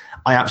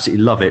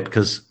absolutely love it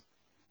because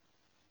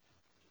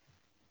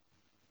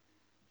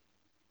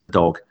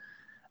dog.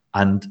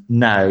 And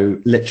now,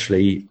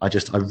 literally, I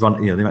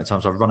run. The amount of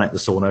times I run out the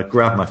sauna,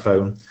 grab my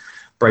phone,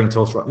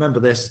 BrainToss. Right, remember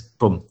this?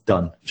 Boom,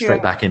 done.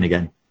 Straight back in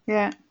again.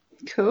 Yeah.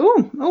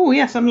 Cool. Oh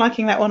yes, I'm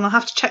liking that one. I'll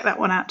have to check that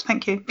one out.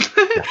 Thank you.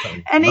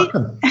 Any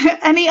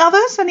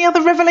others? Any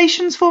other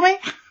revelations for me?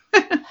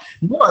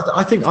 No,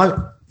 I think I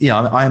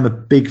am a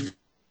big.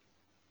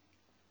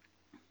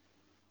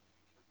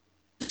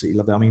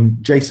 Love that. I mean,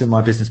 Jason,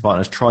 my business partner,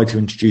 has tried to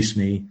introduce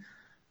me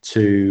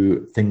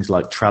to things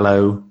like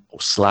Trello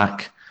or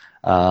Slack.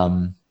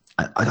 I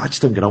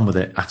just don't get on with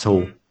it at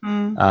all.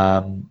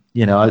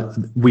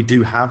 We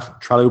do have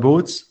Trello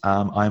boards.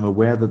 I'm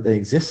aware that they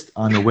exist.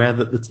 I'm aware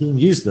that the team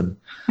use them.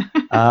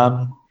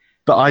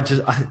 But I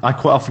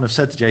quite often have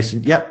said to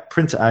Jason, yep,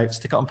 print it out,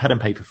 stick it on pen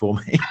and paper for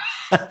me,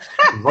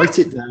 write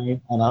it down,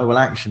 and I will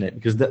action it,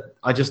 because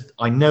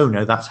I know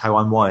now that's how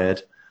I'm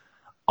wired.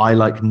 I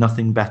like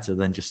nothing better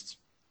than just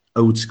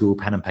old school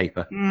pen and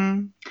paper.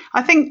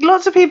 I think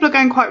lots of people are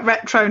going quite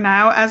retro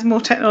now as more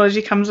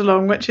technology comes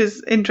along, which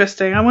is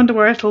interesting. I wonder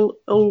where it'll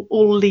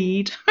all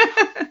lead.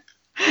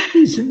 It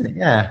is, isn't it?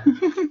 Yeah.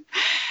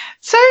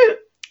 So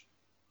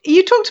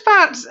you talked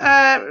about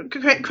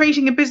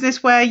creating a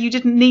business where you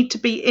didn't need to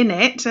be in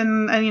it,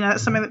 and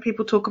that's something that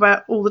people talk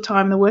about all the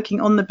time. They're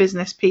working on the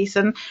business piece,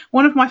 and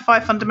one of my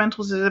 5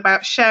 fundamentals is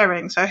about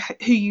sharing. So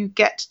who you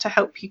get to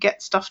help you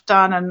get stuff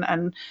done,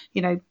 and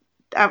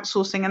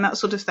outsourcing and that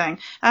sort of thing.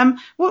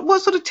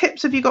 What sort of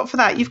tips have you got for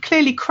that? You've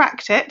clearly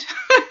cracked it,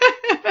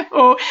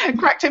 or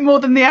cracked it more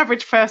than the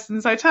average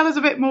person. So tell us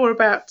a bit more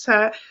about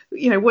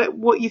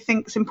what you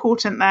think is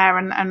important there,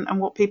 and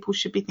what people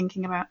should be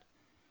thinking about.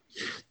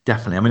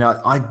 Definitely. I mean,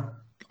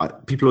 I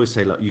people always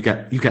say, look, you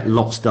get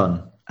lots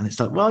done, and it's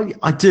like, well,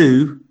 I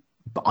do,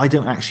 but I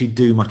don't actually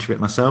do much of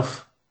it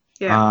myself.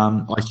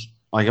 Yeah.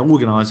 I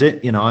organize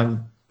it.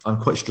 I'm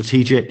quite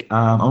strategic.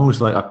 I'm always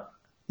like,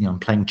 I'm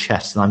playing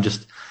chess, and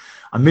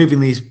I'm moving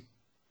these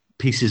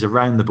pieces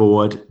around the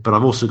board, but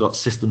I've also got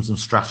systems and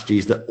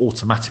strategies that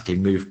automatically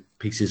move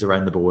pieces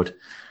around the board.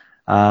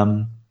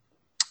 One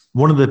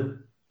of the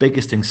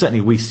biggest things,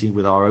 certainly we see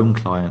with our own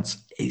clients,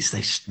 is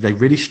they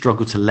really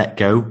struggle to let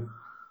go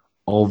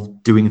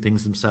of doing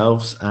things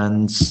themselves.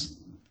 And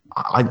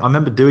I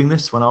remember doing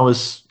this when I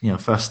was,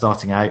 first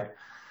starting out.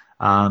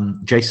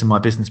 Jason, my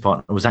business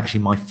partner, was actually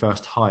my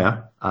first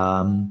hire.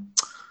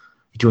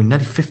 He joined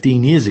nearly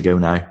 15 years ago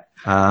now.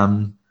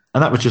 And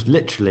that was just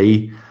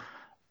literally,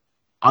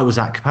 I was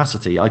at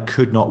capacity. I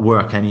could not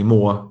work any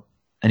more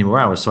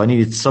hours. So I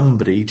needed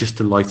somebody just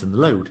to lighten the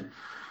load.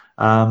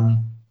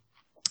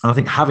 And I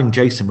think having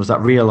Jason was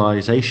that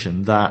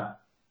realization that,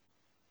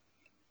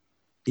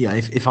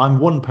 if I'm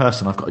one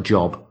person, I've got a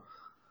job.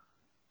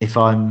 If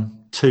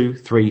I'm 2,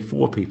 3,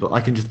 4 people, I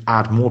can just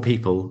add more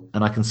people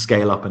and I can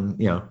scale up and,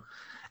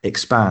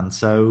 expand.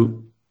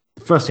 So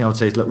the first thing I would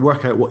say is, look,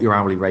 work out what your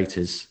hourly rate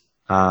is.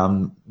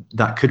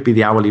 That could be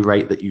the hourly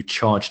rate that you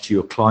charge to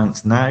your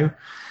clients now.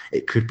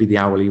 It could be the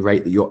hourly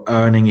rate that you're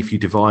earning if you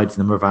divide the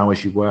number of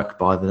hours you work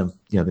by the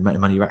amount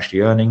of money you're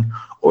actually earning,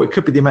 or it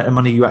could be the amount of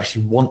money you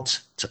actually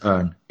want to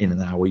earn in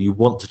an hour, you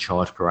want to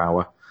charge per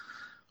hour.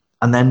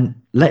 And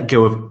then let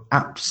go of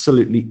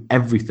absolutely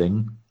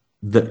everything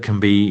that can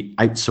be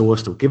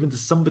outsourced or given to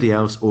somebody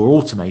else or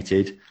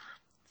automated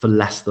for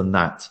less than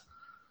that.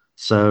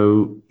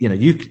 So,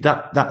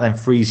 that then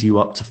frees you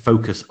up to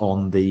focus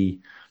on the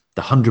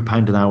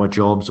 £100 an hour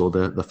jobs or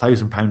the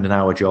 £1,000 an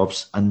hour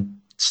jobs, and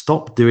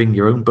stop doing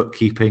your own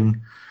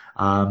bookkeeping,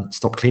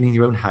 stop cleaning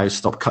your own house,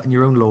 stop cutting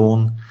your own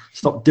lawn,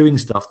 stop doing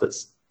stuff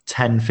that's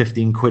 10,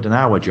 15 quid an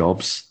hour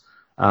jobs.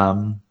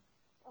 I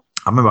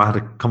remember I had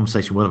a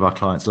conversation with one of our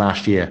clients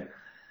last year,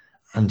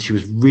 and she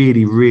was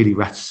really, really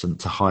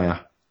reticent to hire.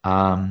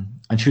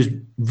 And she was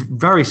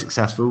very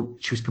successful.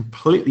 She was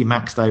completely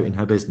maxed out in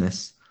her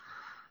business.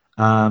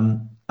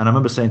 And I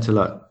remember saying to her,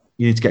 look,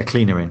 you need to get a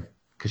cleaner in.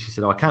 Because she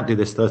said, I can't do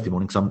this Thursday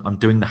morning because I'm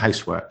doing the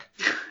housework.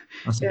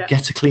 I said,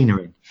 get a cleaner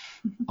in.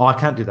 I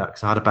can't do that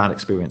because I had a bad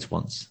experience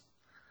once.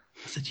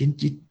 I said,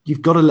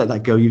 you've got to let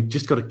that go. You've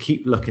just got to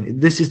keep looking.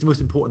 This is the most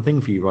important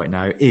thing for you right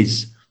now,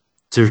 is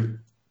to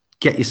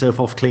get yourself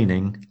off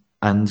cleaning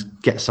and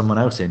get someone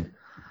else in.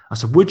 I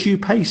said, would you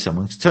pay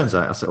someone? It turns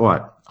out, I said, all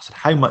right. I said,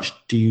 how much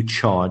do you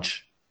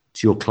charge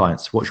to your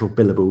clients? What's your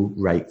billable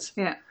rate?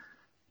 Yeah.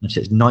 And she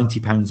said, it's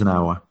 £90 an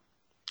hour.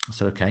 I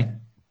said, okay.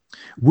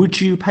 Would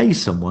you pay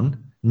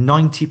someone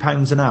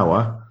 £90 an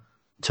hour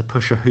to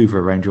push a Hoover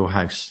around your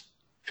house?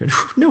 She went,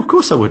 no, of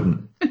course I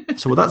wouldn't.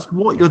 So, well, that's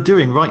what you're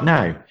doing right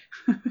now.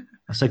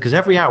 I said, because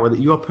every hour that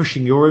you are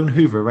pushing your own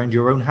Hoover around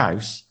your own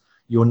house,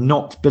 you're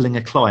not billing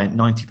a client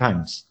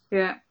 £90.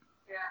 Yeah.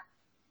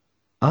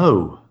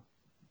 Oh,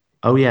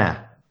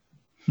 yeah.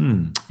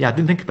 Yeah, I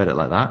didn't think about it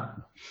like that.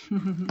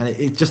 And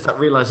it's just that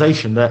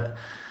realization that,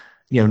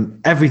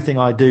 everything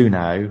I do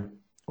now,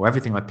 or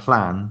everything I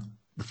plan,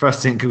 the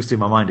first thing that goes through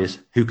my mind is,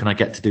 who can I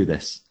get to do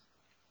this?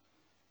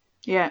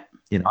 Yeah.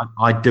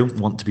 I don't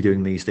want to be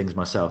doing these things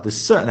myself. There's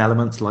certain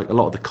elements, like a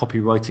lot of the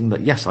copywriting,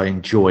 that, yes, I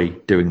enjoy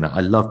doing that.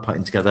 I love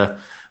putting together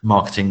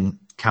marketing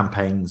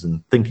campaigns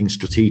and thinking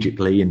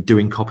strategically and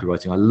doing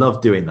copywriting. I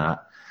love doing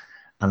that.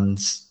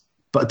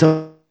 But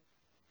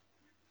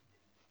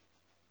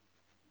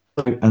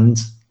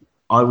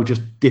I will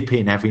just dip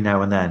in every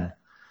now and then,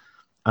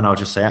 and I'll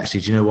just say,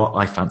 actually, do you know what?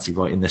 I fancy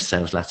writing this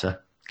sales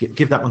letter.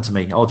 Give that one to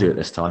me. I'll do it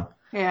this time.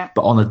 Yeah.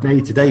 But on a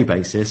day-to-day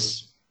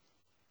basis,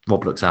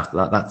 Rob looks after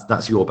that.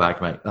 That's your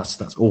bag, mate.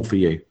 That's all for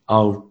you.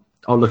 I'll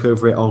look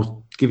over it.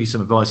 I'll give you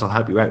some advice. I'll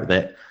help you out with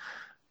it.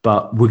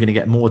 But we're going to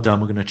get more done.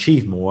 We're going to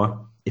achieve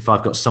more if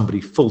I've got somebody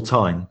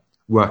full-time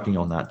working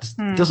on that.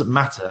 It doesn't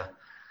matter.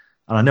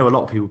 And I know a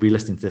lot of people will be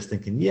listening to this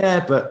thinking,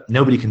 yeah, but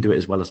nobody can do it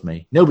as well as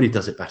me. Nobody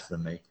does it better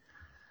than me.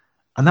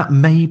 And that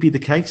may be the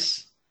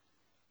case,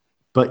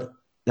 but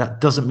that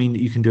doesn't mean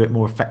that you can do it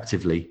more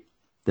effectively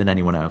than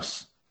anyone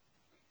else.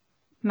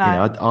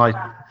 No.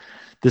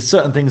 There's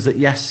certain things that,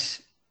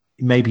 yes,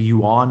 maybe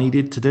you are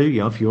needed to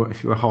do. If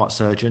you're a heart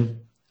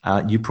surgeon,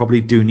 you probably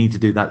do need to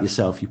do that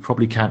yourself. You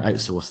probably can't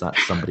outsource that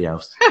to somebody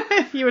else.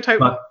 You would hope.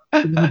 But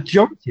the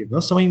majority of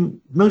us,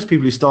 most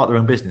people who start their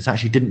own business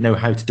actually didn't know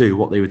how to do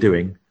what they were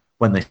doing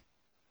when they.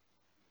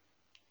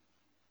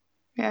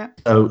 Yeah.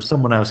 So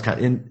someone else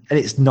can, and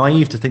it's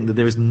naive to think that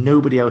there is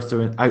nobody else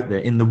out there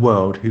in the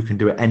world who can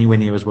do it anywhere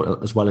near as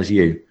well as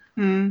you.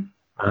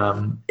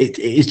 It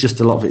is just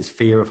a lot of it's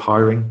fear of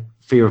hiring,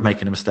 fear of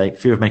making a mistake,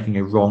 fear of making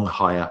a wrong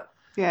hire.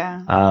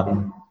 Yeah.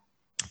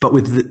 But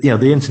with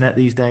the internet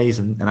these days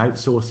and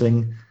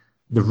outsourcing,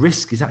 the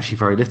risk is actually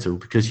very little,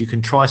 because you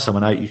can try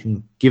someone out, you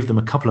can give them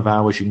a couple of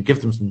hours, you can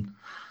give them some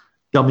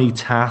dummy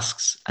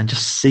tasks and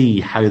just see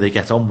how they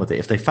get on with it.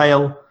 If they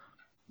fail,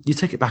 you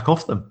take it back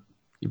off them.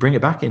 You bring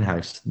it back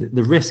in-house.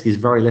 The risk is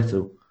very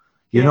little.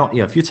 You're not,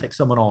 if you take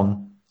someone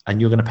on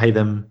and you're going to pay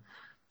them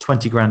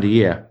 20 grand a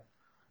year,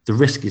 the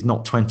risk is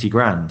not 20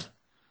 grand.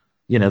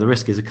 The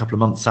risk is a couple of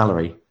months'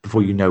 salary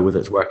before you know whether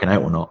it's working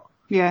out or not.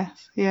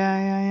 Yes.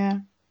 Yeah.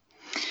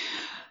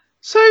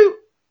 So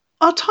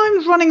our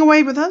time's running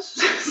away with us.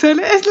 So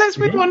let's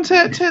move on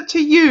to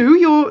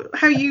you.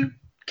 How you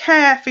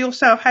care for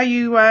yourself, how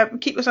you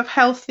keep yourself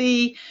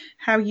healthy,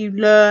 how you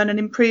learn and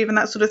improve, and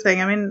that sort of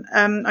thing. I mean,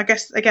 I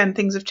guess again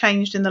things have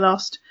changed in the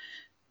last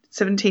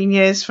 17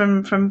 years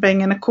from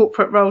being in a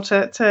corporate role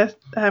to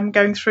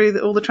going through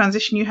all the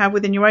transition you have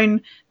within your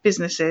own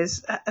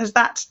businesses. Has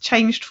that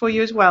changed for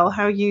you as well?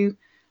 How you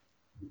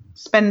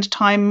spend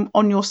time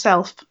on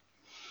yourself?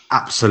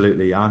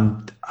 Absolutely.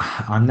 I'm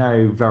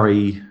now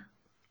very,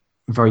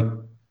 very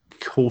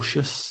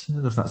cautious,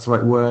 if that's the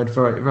right word.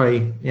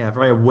 Very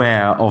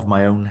aware of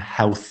my own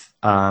health,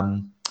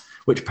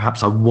 which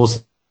perhaps I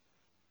was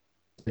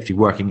actually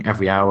working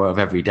every hour of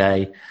every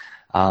day,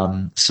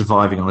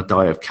 surviving on a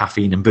diet of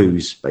caffeine and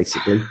booze,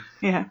 basically.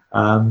 Yeah.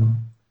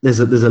 There's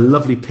a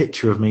lovely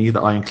picture of me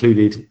that I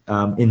included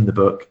in the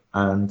book,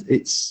 and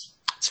it's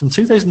from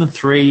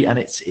 2003, and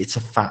it's a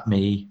fat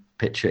me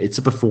picture. It's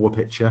a before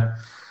picture.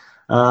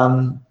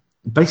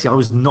 Basically, I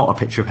was not a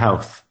picture of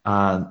health.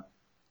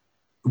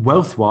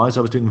 Wealth-wise,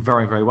 I was doing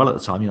very, very well at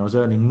the time. I was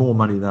earning more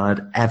money than I'd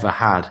ever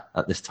had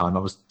at this time. I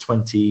was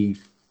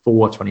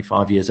 24,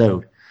 25 years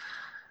old.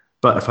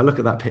 But if I look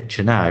at that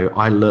picture now,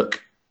 I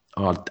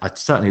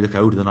certainly look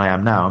older than I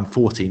am now. I'm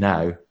 40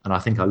 now, and I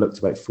think I looked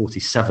about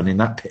 47 in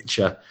that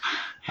picture.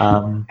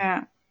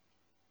 Yeah.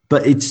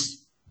 But it's,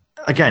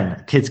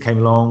 again, kids came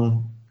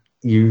along.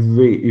 You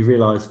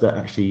realise that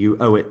actually you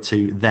owe it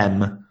to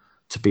them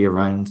to be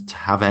around, to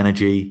have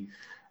energy.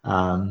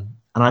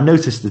 And I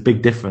noticed the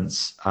big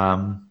difference.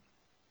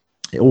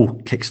 It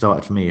all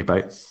kick-started for me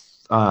about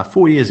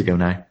 4 years ago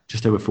now,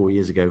 just over 4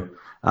 years ago.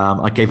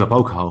 I gave up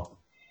alcohol.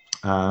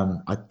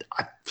 For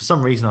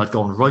some reason, I'd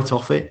gone right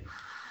off it.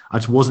 I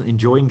just wasn't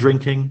enjoying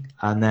drinking.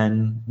 And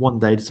then one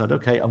day I decided,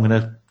 okay, I'm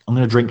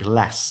gonna drink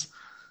less.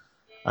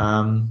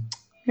 Got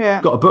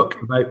a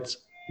book about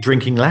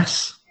drinking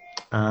less,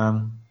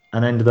 and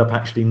ended up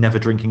actually never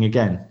drinking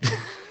again.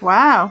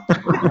 Wow.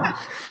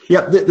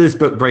 Yeah, this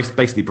book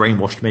basically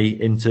brainwashed me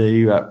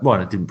into,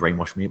 it didn't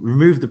brainwash me. It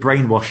removed the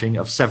brainwashing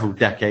of several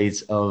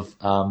decades of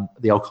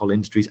the alcohol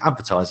industry's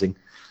advertising.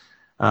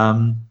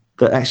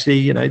 That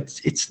actually,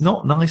 it's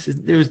not nice.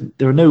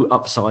 There are no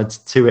upsides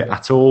to it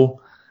at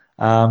all.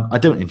 I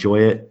don't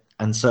enjoy it.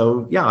 And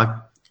so,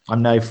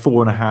 I'm now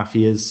 4.5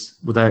 years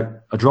without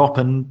a drop,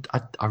 and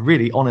I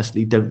really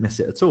honestly don't miss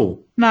it at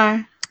all.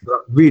 No. But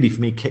really,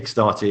 for me,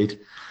 kick-started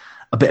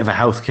a bit of a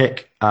health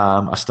kick.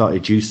 I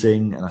started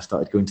juicing, and I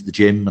started going to the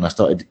gym, and I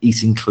started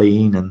eating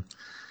clean, and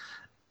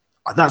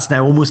that's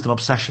now almost an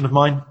obsession of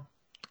mine.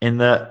 In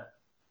that,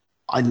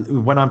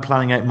 when I'm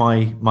planning out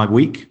my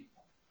week,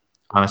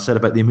 and I said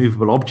about the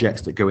immovable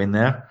objects that go in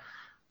there,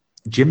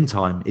 gym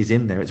time is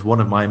in there. It's one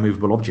of my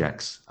immovable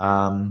objects.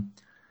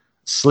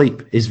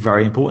 Sleep is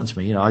very important to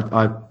me.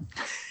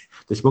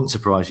 This won't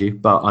surprise you,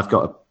 but I've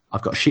got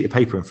a sheet of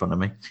paper in front of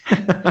me.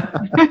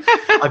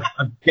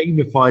 I've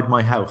gamified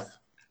my health.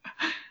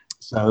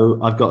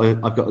 So I've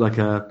got like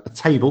a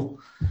table,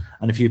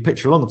 and if you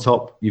picture along the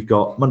top, you've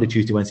got Monday,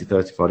 Tuesday, Wednesday,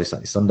 Thursday, Friday,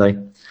 Saturday, Sunday,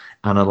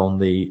 and along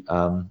the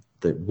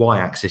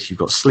y-axis you've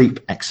got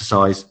sleep,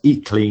 exercise,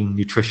 eat clean,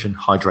 nutrition,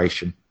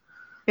 hydration.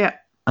 Yeah.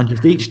 And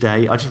just each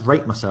day, I just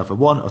rate myself a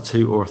 1 or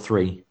 2 or a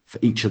 3 for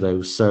each of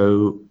those.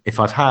 So if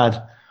I've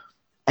had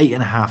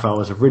 8.5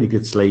 hours of really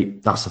good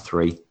sleep, that's a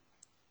 3.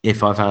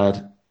 If I've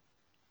had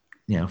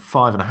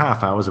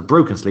 5.5 hours of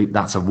broken sleep,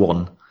 that's a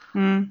 1.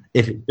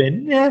 If it's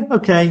been,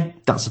 okay,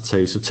 that's a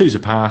 2. So 2's a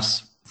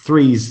pass,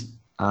 3's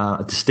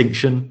a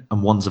distinction,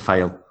 and 1's a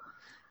fail.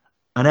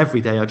 And every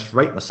day I just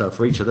rate myself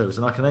for each of those,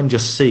 and I can then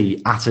just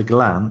see at a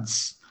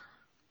glance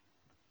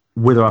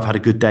whether I've had a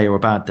good day or a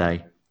bad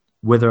day.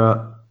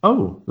 Whether,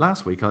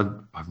 last week I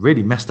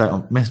really missed out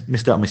on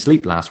my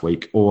sleep last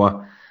week,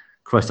 or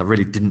Christ, I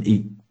really didn't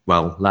eat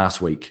well last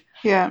week.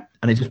 Yeah.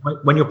 And it just,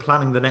 when you're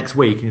planning the next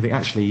week and you think,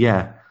 actually,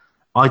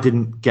 I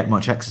didn't get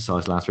much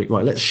exercise last week.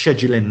 Right, let's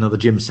schedule in another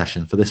gym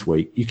session for this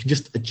week. You can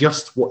just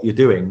adjust what you're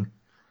doing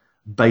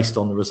based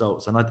on the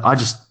results. And I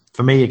just,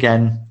 for me,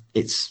 again,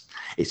 it's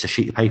a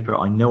sheet of paper.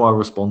 I know I'll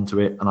respond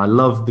to it. And I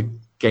love the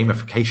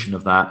gamification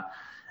of that,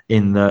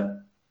 in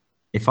that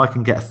if I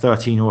can get a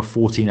 13 or a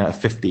 14 out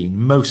of 15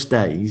 most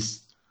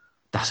days,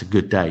 that's a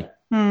good day.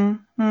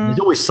 There's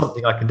always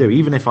something I can do,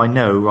 even if I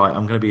know, right,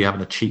 I'm going to be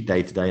having a cheat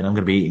day today and I'm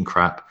going to be eating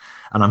crap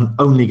and I'm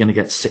only going to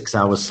get 6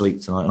 hours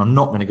sleep tonight and I'm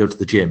not going to go to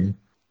the gym.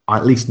 I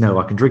at least know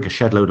I can drink a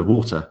shed load of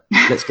water.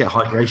 Let's get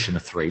hydration a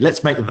 3.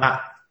 Let's make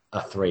that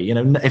a 3.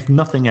 If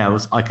nothing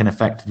else, I can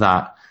affect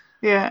that.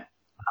 Yeah.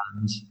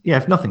 And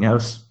if nothing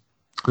else,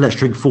 let's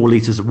drink 4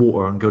 litres of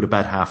water and go to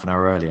bed half an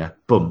hour earlier.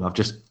 Boom. I've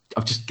just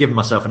given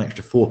myself an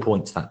extra 4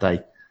 points that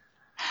day.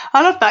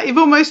 I love that. You've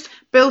almost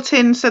built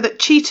in so that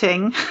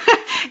cheating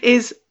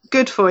is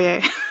good for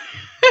you.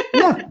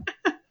 Yeah,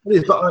 it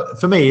is. But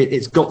for me,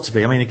 it's got to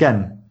be. I mean,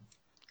 again,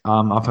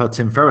 I've heard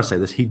Tim Ferriss say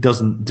this. He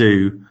doesn't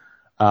do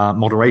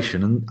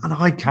moderation, and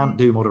I can't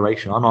do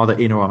moderation. I'm either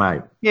in or I'm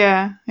out.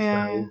 Yeah.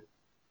 So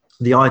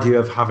the idea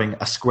of having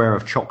a square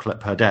of chocolate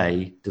per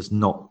day does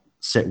not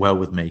sit well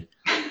with me.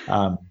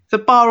 It's a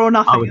bar or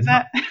nothing, is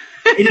it?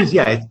 It is,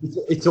 yeah.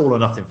 It's all or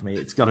nothing for me.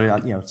 It's got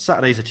to,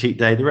 Saturday's a cheat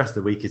day. The rest of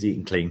the week is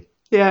eating clean.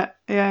 Yeah.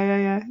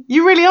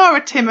 You really are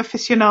a Tim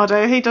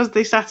aficionado. He does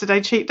the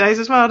Saturday cheat days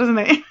as well, doesn't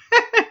he?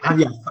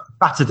 Yeah,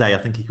 Saturday, I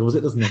think he calls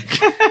it, doesn't he?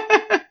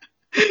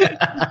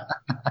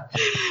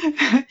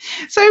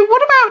 So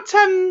what about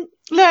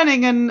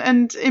learning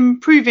and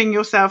improving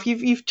yourself?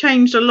 You've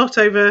changed a lot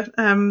over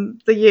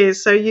the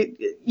years, so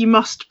you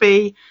must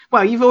be,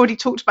 well, you've already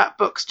talked about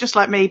books, just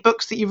like me,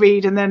 books that you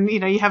read and then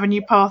you have a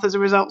new path as a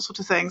result, sort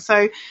of thing.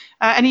 So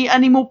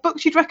any more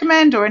books you'd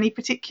recommend, or any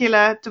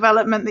particular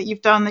development that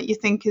you've done that you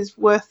think is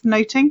worth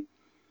noting?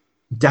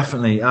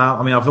 Definitely.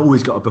 I've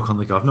always got a book on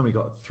the go. I've normally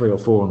got 3 or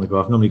 4 on the go.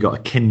 I've normally got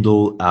a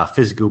Kindle, a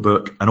physical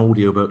book, an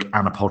audio book,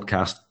 and a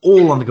podcast,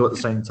 all on the go at the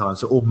same time.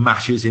 So it all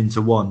mashes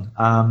into one.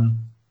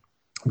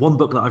 One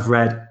book that I've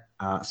read,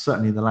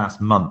 certainly in the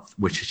last month,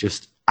 which is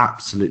just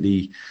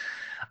absolutely,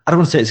 I don't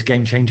want to say it's a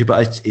game changer,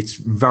 but it's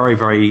very,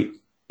 very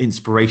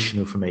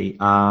inspirational for me.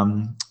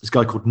 This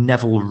guy called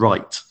Neville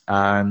Wright,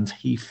 and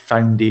he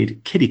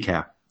founded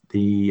KiddyCare,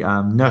 the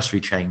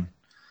nursery chain.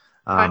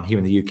 Here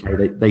in the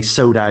UK, they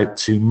sold out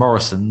to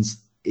Morrison's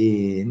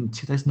in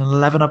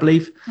 2011, I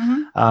believe.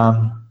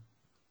 Mm-hmm.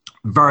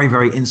 Very,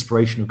 very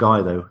inspirational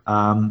guy, though,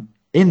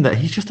 in that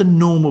he's just a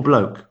normal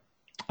bloke.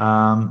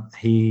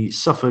 He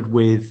suffered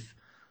with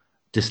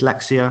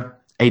dyslexia,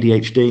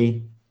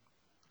 ADHD.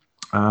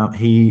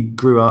 He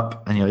grew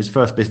up, and his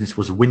first business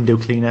was a window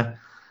cleaner.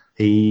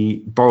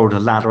 He borrowed a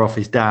ladder off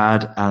his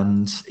dad,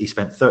 and he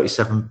spent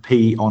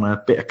 37p on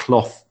a bit of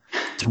cloth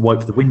to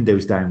wipe the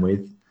windows down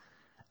with.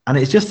 And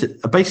it's just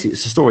basically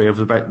it's a story of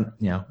about I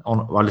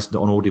listened to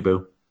it on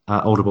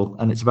Audible,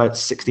 and it's about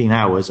 16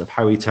 hours of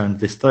how he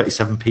turned this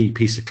 37p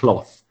piece of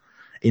cloth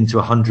into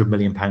 £100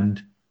 million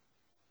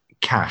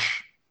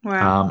cash.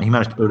 Wow. He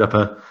managed to build up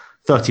a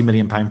 £30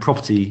 million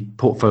property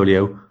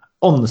portfolio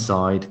on the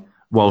side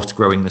whilst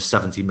growing the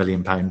 £70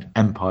 million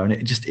empire. And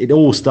it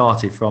all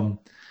started from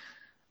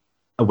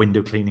a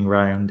window cleaning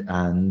round,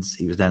 and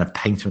he was then a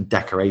painter and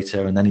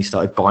decorator, and then he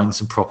started buying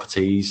some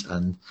properties,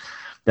 and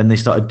then they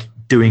started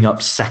doing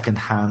up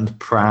second-hand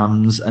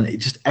prams, and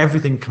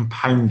everything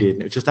compounded.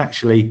 It was just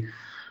actually,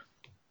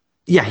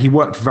 he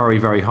worked very,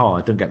 very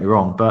hard, don't get me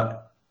wrong,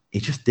 but he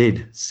just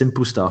did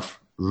simple stuff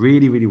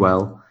really, really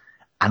well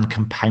and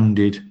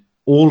compounded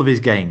all of his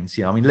gains.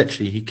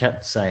 Literally, he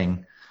kept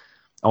saying,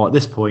 at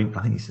this point,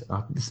 I think he said,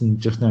 I listened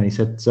just now, he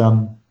said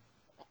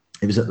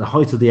it was at the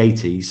height of the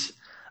 80s,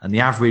 and the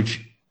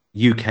average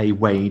UK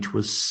wage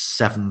was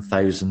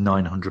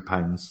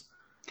 £7,900.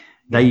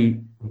 They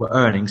were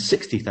earning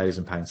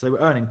 £60,000. So they were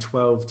earning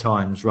 12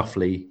 times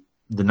roughly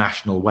the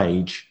national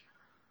wage,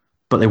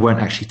 but they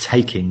weren't actually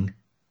taking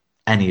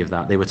any of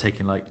that. They were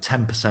taking like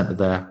 10% of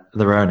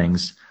their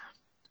earnings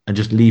and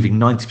just leaving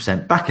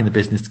 90% back in the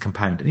business to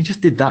compound. And he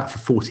just did that for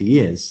 40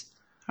 years.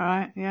 All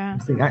right, yeah.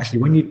 I think actually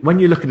when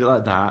you look at it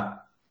like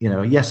that,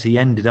 yes, he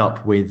ended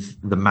up with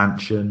the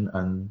mansion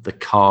and the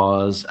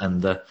cars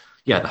and the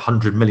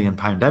 £100 million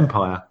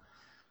empire,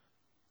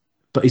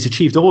 but he's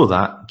achieved all of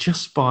that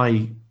just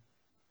by,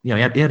 he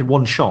had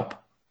one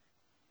shop.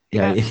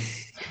 Yeah.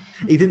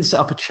 He didn't set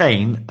up a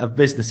chain of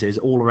businesses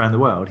all around the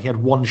world. He had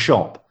one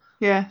shop.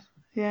 Yeah.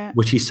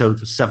 Which he sold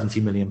for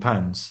 £70 million.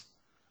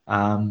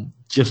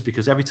 Just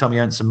because every time he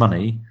earned some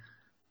money,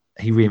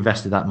 he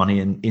reinvested that money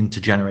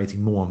into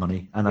generating more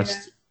money. And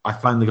I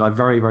found the guy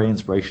very, very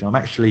inspirational. I'm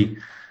actually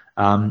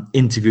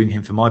interviewing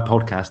him for my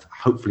podcast,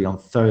 hopefully on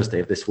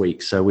Thursday of this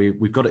week. So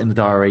we've got it in the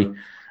diary,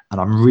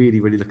 and I'm really,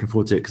 really looking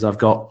forward to it, because I've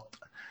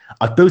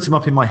built him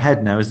up in my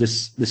head now as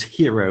this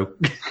hero.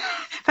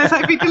 That's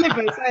how he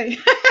delivers, eh?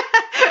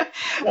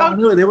 I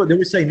know they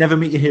always say never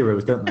meet your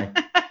heroes, don't they?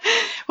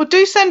 Well,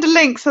 do send a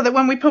link so that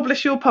when we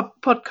publish your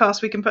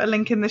podcast, we can put a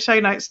link in the show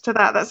notes to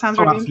that. That sounds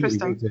really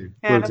interesting.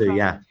 Will do,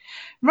 yeah.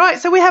 Right,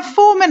 so we have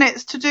 4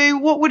 minutes to do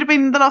what would have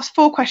been the last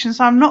 4 questions.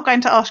 So I'm not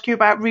going to ask you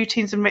about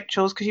routines and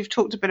rituals, because you've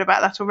talked a bit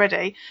about that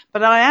already.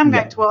 But I am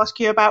going to ask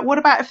you about, what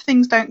about if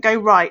things don't go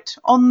right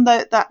on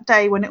that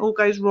day when it all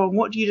goes wrong?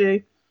 What do you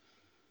do?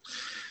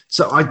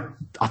 So I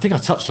think I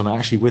touched on it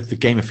actually with the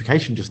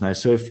gamification just now.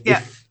 So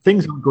if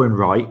things aren't going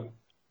right,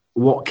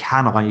 what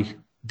can I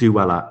do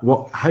well at?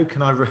 How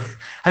can I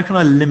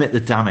limit the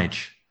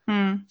damage?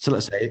 So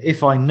let's say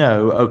if I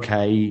know,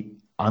 okay,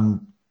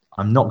 I'm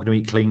not going to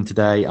eat clean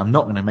today, I'm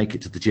not going to make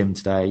it to the gym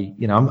today,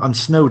 I'm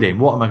snowed in,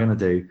 what am I going to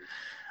do?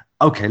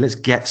 Okay, let's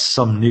get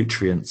some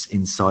nutrients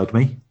inside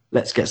me.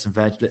 Let's get some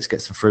veg, let's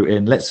get some fruit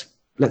in, let's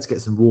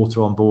get some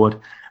water on board,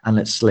 and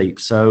let's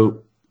sleep.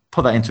 So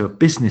put that into a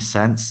business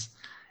sense.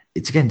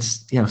 It's again,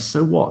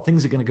 so what?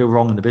 Things are going to go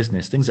wrong in the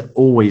business. Things are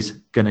always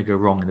going to go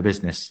wrong in the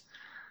business.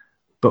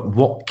 But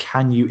what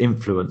can you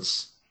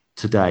influence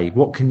today?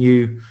 What do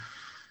you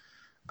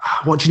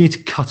need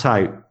to cut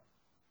out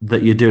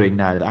that you're doing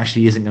now that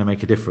actually isn't going to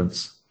make a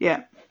difference?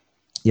 Yeah.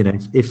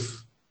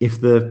 If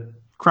the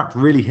crap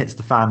really hits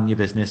the fan in your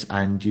business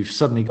and you've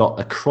suddenly got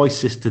a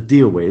crisis to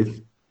deal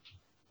with,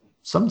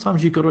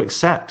 sometimes you've got to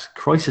accept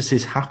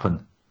crises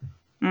happen.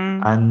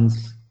 And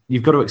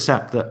you've got to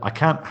accept that I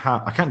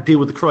can't deal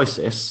with the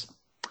crisis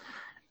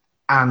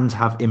and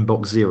have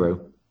inbox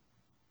zero.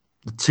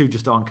 The two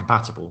just aren't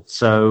compatible.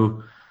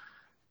 So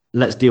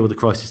let's deal with the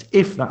crisis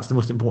if that's the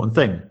most important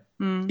thing.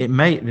 The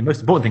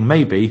most important thing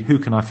may be, who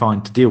can I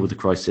find to deal with the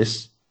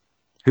crisis?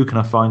 Who can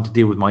I find to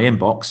deal with my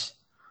inbox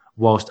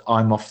whilst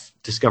I'm off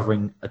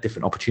discovering a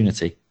different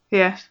opportunity?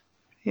 Yes.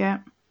 Yeah.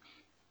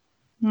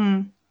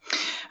 And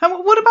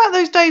what about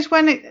those days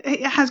when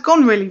it has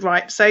gone really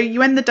right? So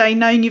you end the day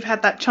knowing you've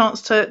had that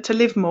chance to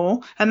live more,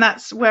 and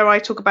that's where I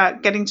talk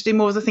about getting to do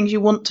more of the things you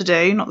want to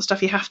do, not the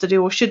stuff you have to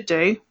do or should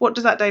do. What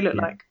does that day look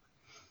like?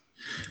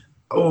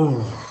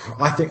 Oh,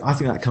 I think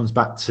that comes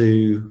back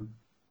to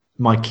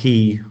my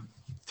key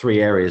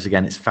 3 areas.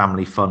 Again, it's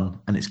family, fun,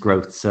 and it's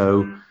growth.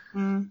 So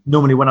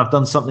normally when I've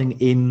done something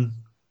in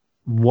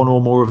one or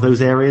more of those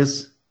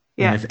areas,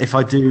 if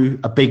I do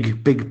a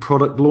big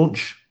product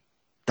launch,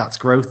 that's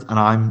growth, and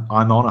I'm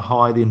on a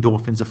high. The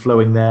endorphins are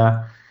flowing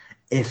there.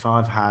 If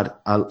I've had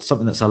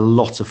something that's a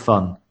lot of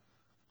fun,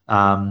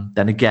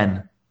 then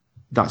again,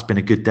 that's been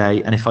a good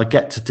day. And if I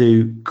get to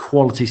do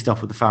quality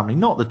stuff with the family,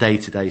 not the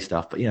day-to-day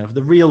stuff, but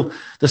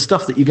the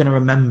stuff that you're going to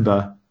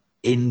remember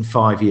in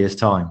 5 years'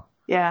 time.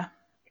 Yeah.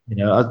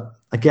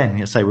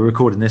 Again, say we're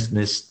recording this, and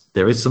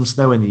there is some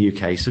snow in the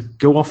UK, so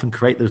go off and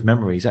create those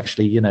memories.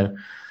 Actually,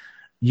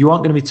 you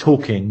aren't going to be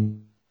talking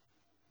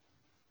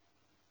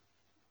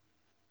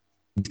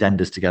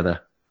extenders together.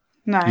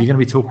 No. You're going to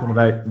be talking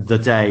about the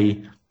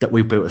day that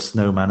we built a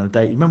snowman. A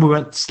day. Remember we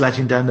went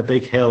sledging down the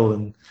big hill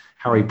and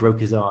Harry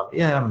broke his arm?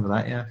 Yeah, I remember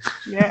that.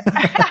 Yeah.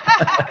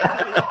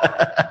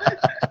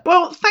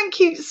 Well, thank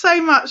you so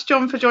much,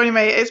 John, for joining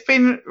me. It's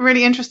been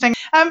really interesting.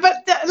 But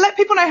let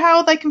people know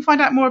how they can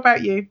find out more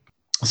about you.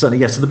 Certainly,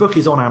 yes. So the book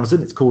is on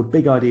Amazon. It's called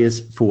Big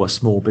Ideas for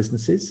Small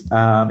Businesses.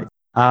 I've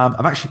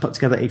actually put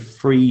together a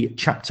free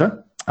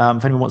chapter.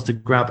 If anyone wants to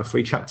grab a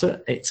free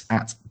chapter, it's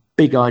at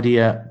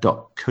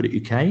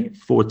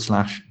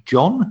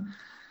bigidea.co.uk/John.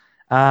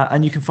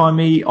 And you can find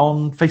me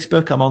on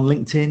Facebook. I'm on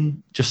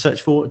LinkedIn. Just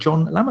search for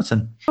John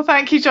Lammerton. Well,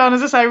 thank you, John.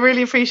 As I say, I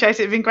really appreciate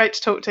it. It's been great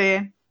to talk to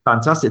you.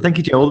 Fantastic. Thank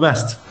you, Joe. All the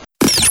best.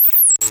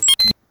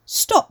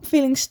 Stop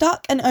feeling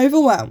stuck and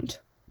overwhelmed.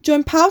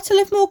 Join Power to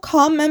Live More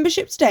Calm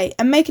membership today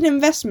and make an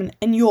investment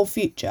in your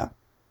future.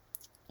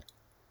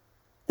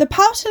 The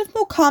Power to Live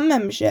More Calm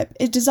membership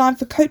is designed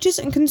for coaches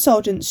and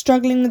consultants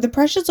struggling with the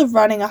pressures of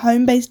running a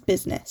home-based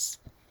business.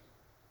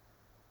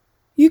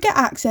 You get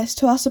access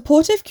to our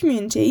supportive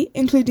community,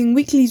 including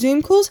weekly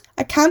Zoom calls,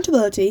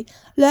 accountability,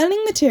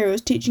 learning materials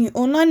teaching you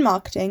online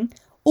marketing,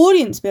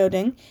 audience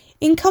building,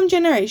 income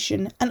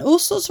generation, and all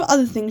sorts of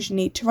other things you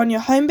need to run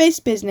your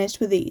home-based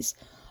business with ease,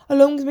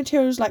 along with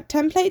materials like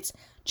templates,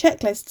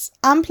 checklists,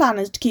 and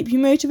planners to keep you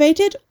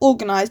motivated,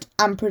 organised,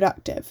 and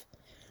productive.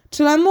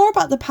 To learn more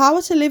about the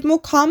Power to Live More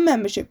Calm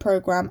membership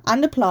program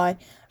and apply,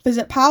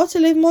 visit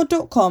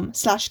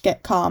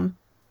powertolivemore.com/getcalm.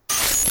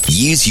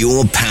 Use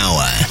your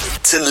power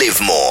to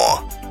live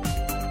more.